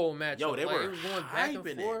Super Bowl match. Yo, they were it was going back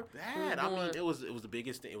and forth. Bad. I mean, it was the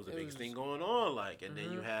biggest thing. It was the biggest thing going on. Like, and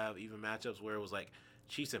then you have even matchups where it was like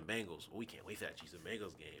Chiefs and Bengals. We can't wait for that Chiefs and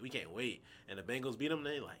Bengals game. We can't wait. And the Bengals beat them.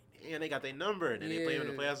 They like, man, they got their number. And then they play them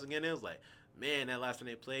in the playoffs again. It was like, man, that last time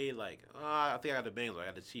they played, like, I think I got the Bengals, I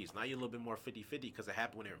got the Chiefs. Now you're a little bit more 50-50 because it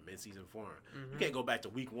happened when they were mid-season form. You can't go back to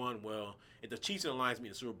week 1. Well, if the Chiefs and the Lions meet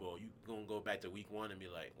in the Super Bowl, you going to go back to week 1 and be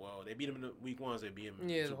like, well, they beat them in the week 1, so they beat them in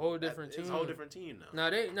the it's a whole different team. It's a whole different team now.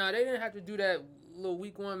 They didn't have to do that little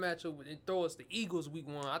week 1 matchup and throw us the Eagles week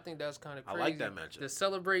 1. I think that's kind of crazy. I like that matchup. To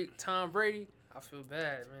celebrate Tom Brady, I feel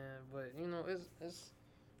bad, man. But,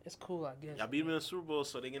 it's cool, I guess. Y'all beat them in the Super Bowl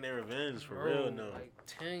so they get their revenge for real now. Like,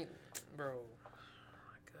 bro.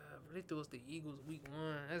 They threw us the Eagles week 1.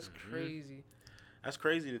 That's crazy. That's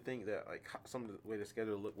crazy to think that, like, some of the way the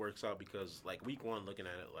schedule works out because, like, week 1, looking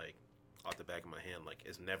at it, like, off the back of my hand, like,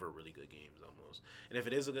 it's never really good games almost. And if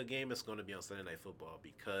it is a good game, it's going to be on Sunday Night Football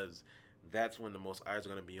because that's when the most eyes are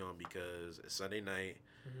going to be on because it's Sunday night.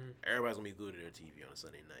 Everybody's going to be glued to their TV on a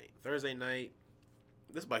Sunday night. Thursday night,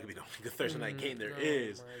 this might be the only good Thursday night game there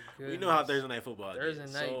is. We know how Thursday night football is.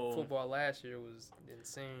 Thursday night football last year was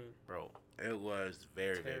insane. Bro, it was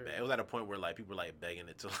very, very bad. It was at a point where, like, people were, like, begging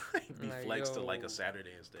it to, like, be flexed to, like, a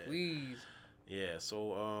Saturday instead. Please. Yeah,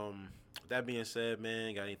 so, that being said,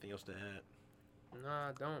 man, got anything else to add? Nah,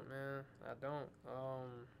 I don't, man. I don't.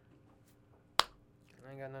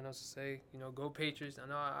 I ain't got nothing else to say. You know, go Patriots. I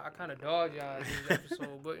know I kind of dogged y'all in this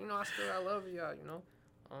episode, but, you know, I love y'all, you know.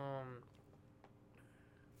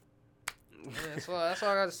 Man, that's all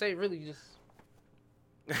I got to say, really. Just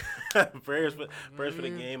prayers for the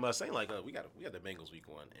game. Saying like we got the Bengals week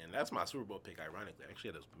 1, and that's my Super Bowl pick. Ironically, I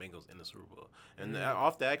actually had the Bengals in the Super Bowl, and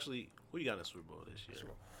off the actually, who you got in the Super Bowl this year?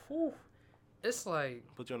 Whew. It's like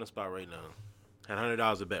put you on the spot right now. Had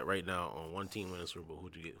 $100 to bet right now on one team winning the Super Bowl.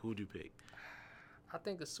 Who'd you get? Who'd you pick? I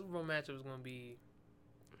think the Super Bowl matchup is gonna be.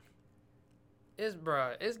 It's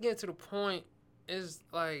getting to the point. It's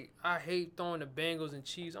like I hate throwing the Bengals and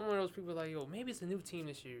Chiefs. I'm one of those people like, yo, maybe it's a new team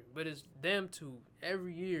this year, but it's them two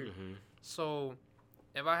every year. So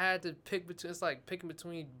if I had to pick between, it's like picking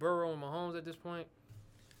between Burrow and Mahomes at this point.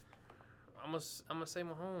 I'm gonna say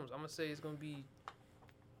Mahomes. I'm gonna say it's gonna be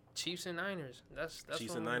Chiefs and Niners. That's Chiefs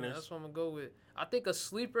what and Niners. That's what I'm gonna go with. I think a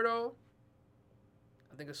sleeper though.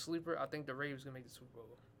 I think the Ravens gonna make the Super Bowl.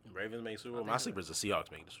 Ravens make Super Bowl. My sleeper is the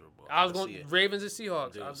Seahawks make the Super Bowl. I was going Ravens and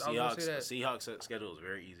Seahawks. Dude, I was gonna say that. Seahawks schedule is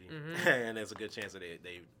very easy, and there's a good chance that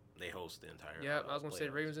they host the entire. Yeah, I was gonna say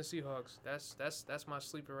Ravens and Seahawks. That's my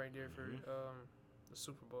sleeper right there for the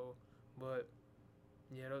Super Bowl. But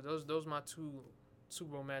yeah, those are my 2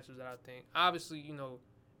 Super Bowl matchups that I think. Obviously, you know,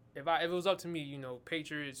 if it was up to me, you know,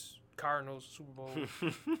 Patriots, Cardinals, Super Bowl. You know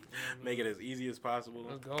what I mean? Make it as easy as possible.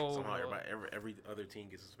 Let's go. Somehow every other team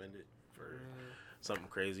gets suspended for something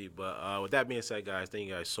crazy. But with that being said, guys, thank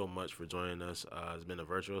you guys so much for joining us. It's been a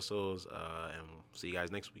Virtual Souls, and we'll see you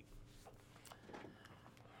guys next week.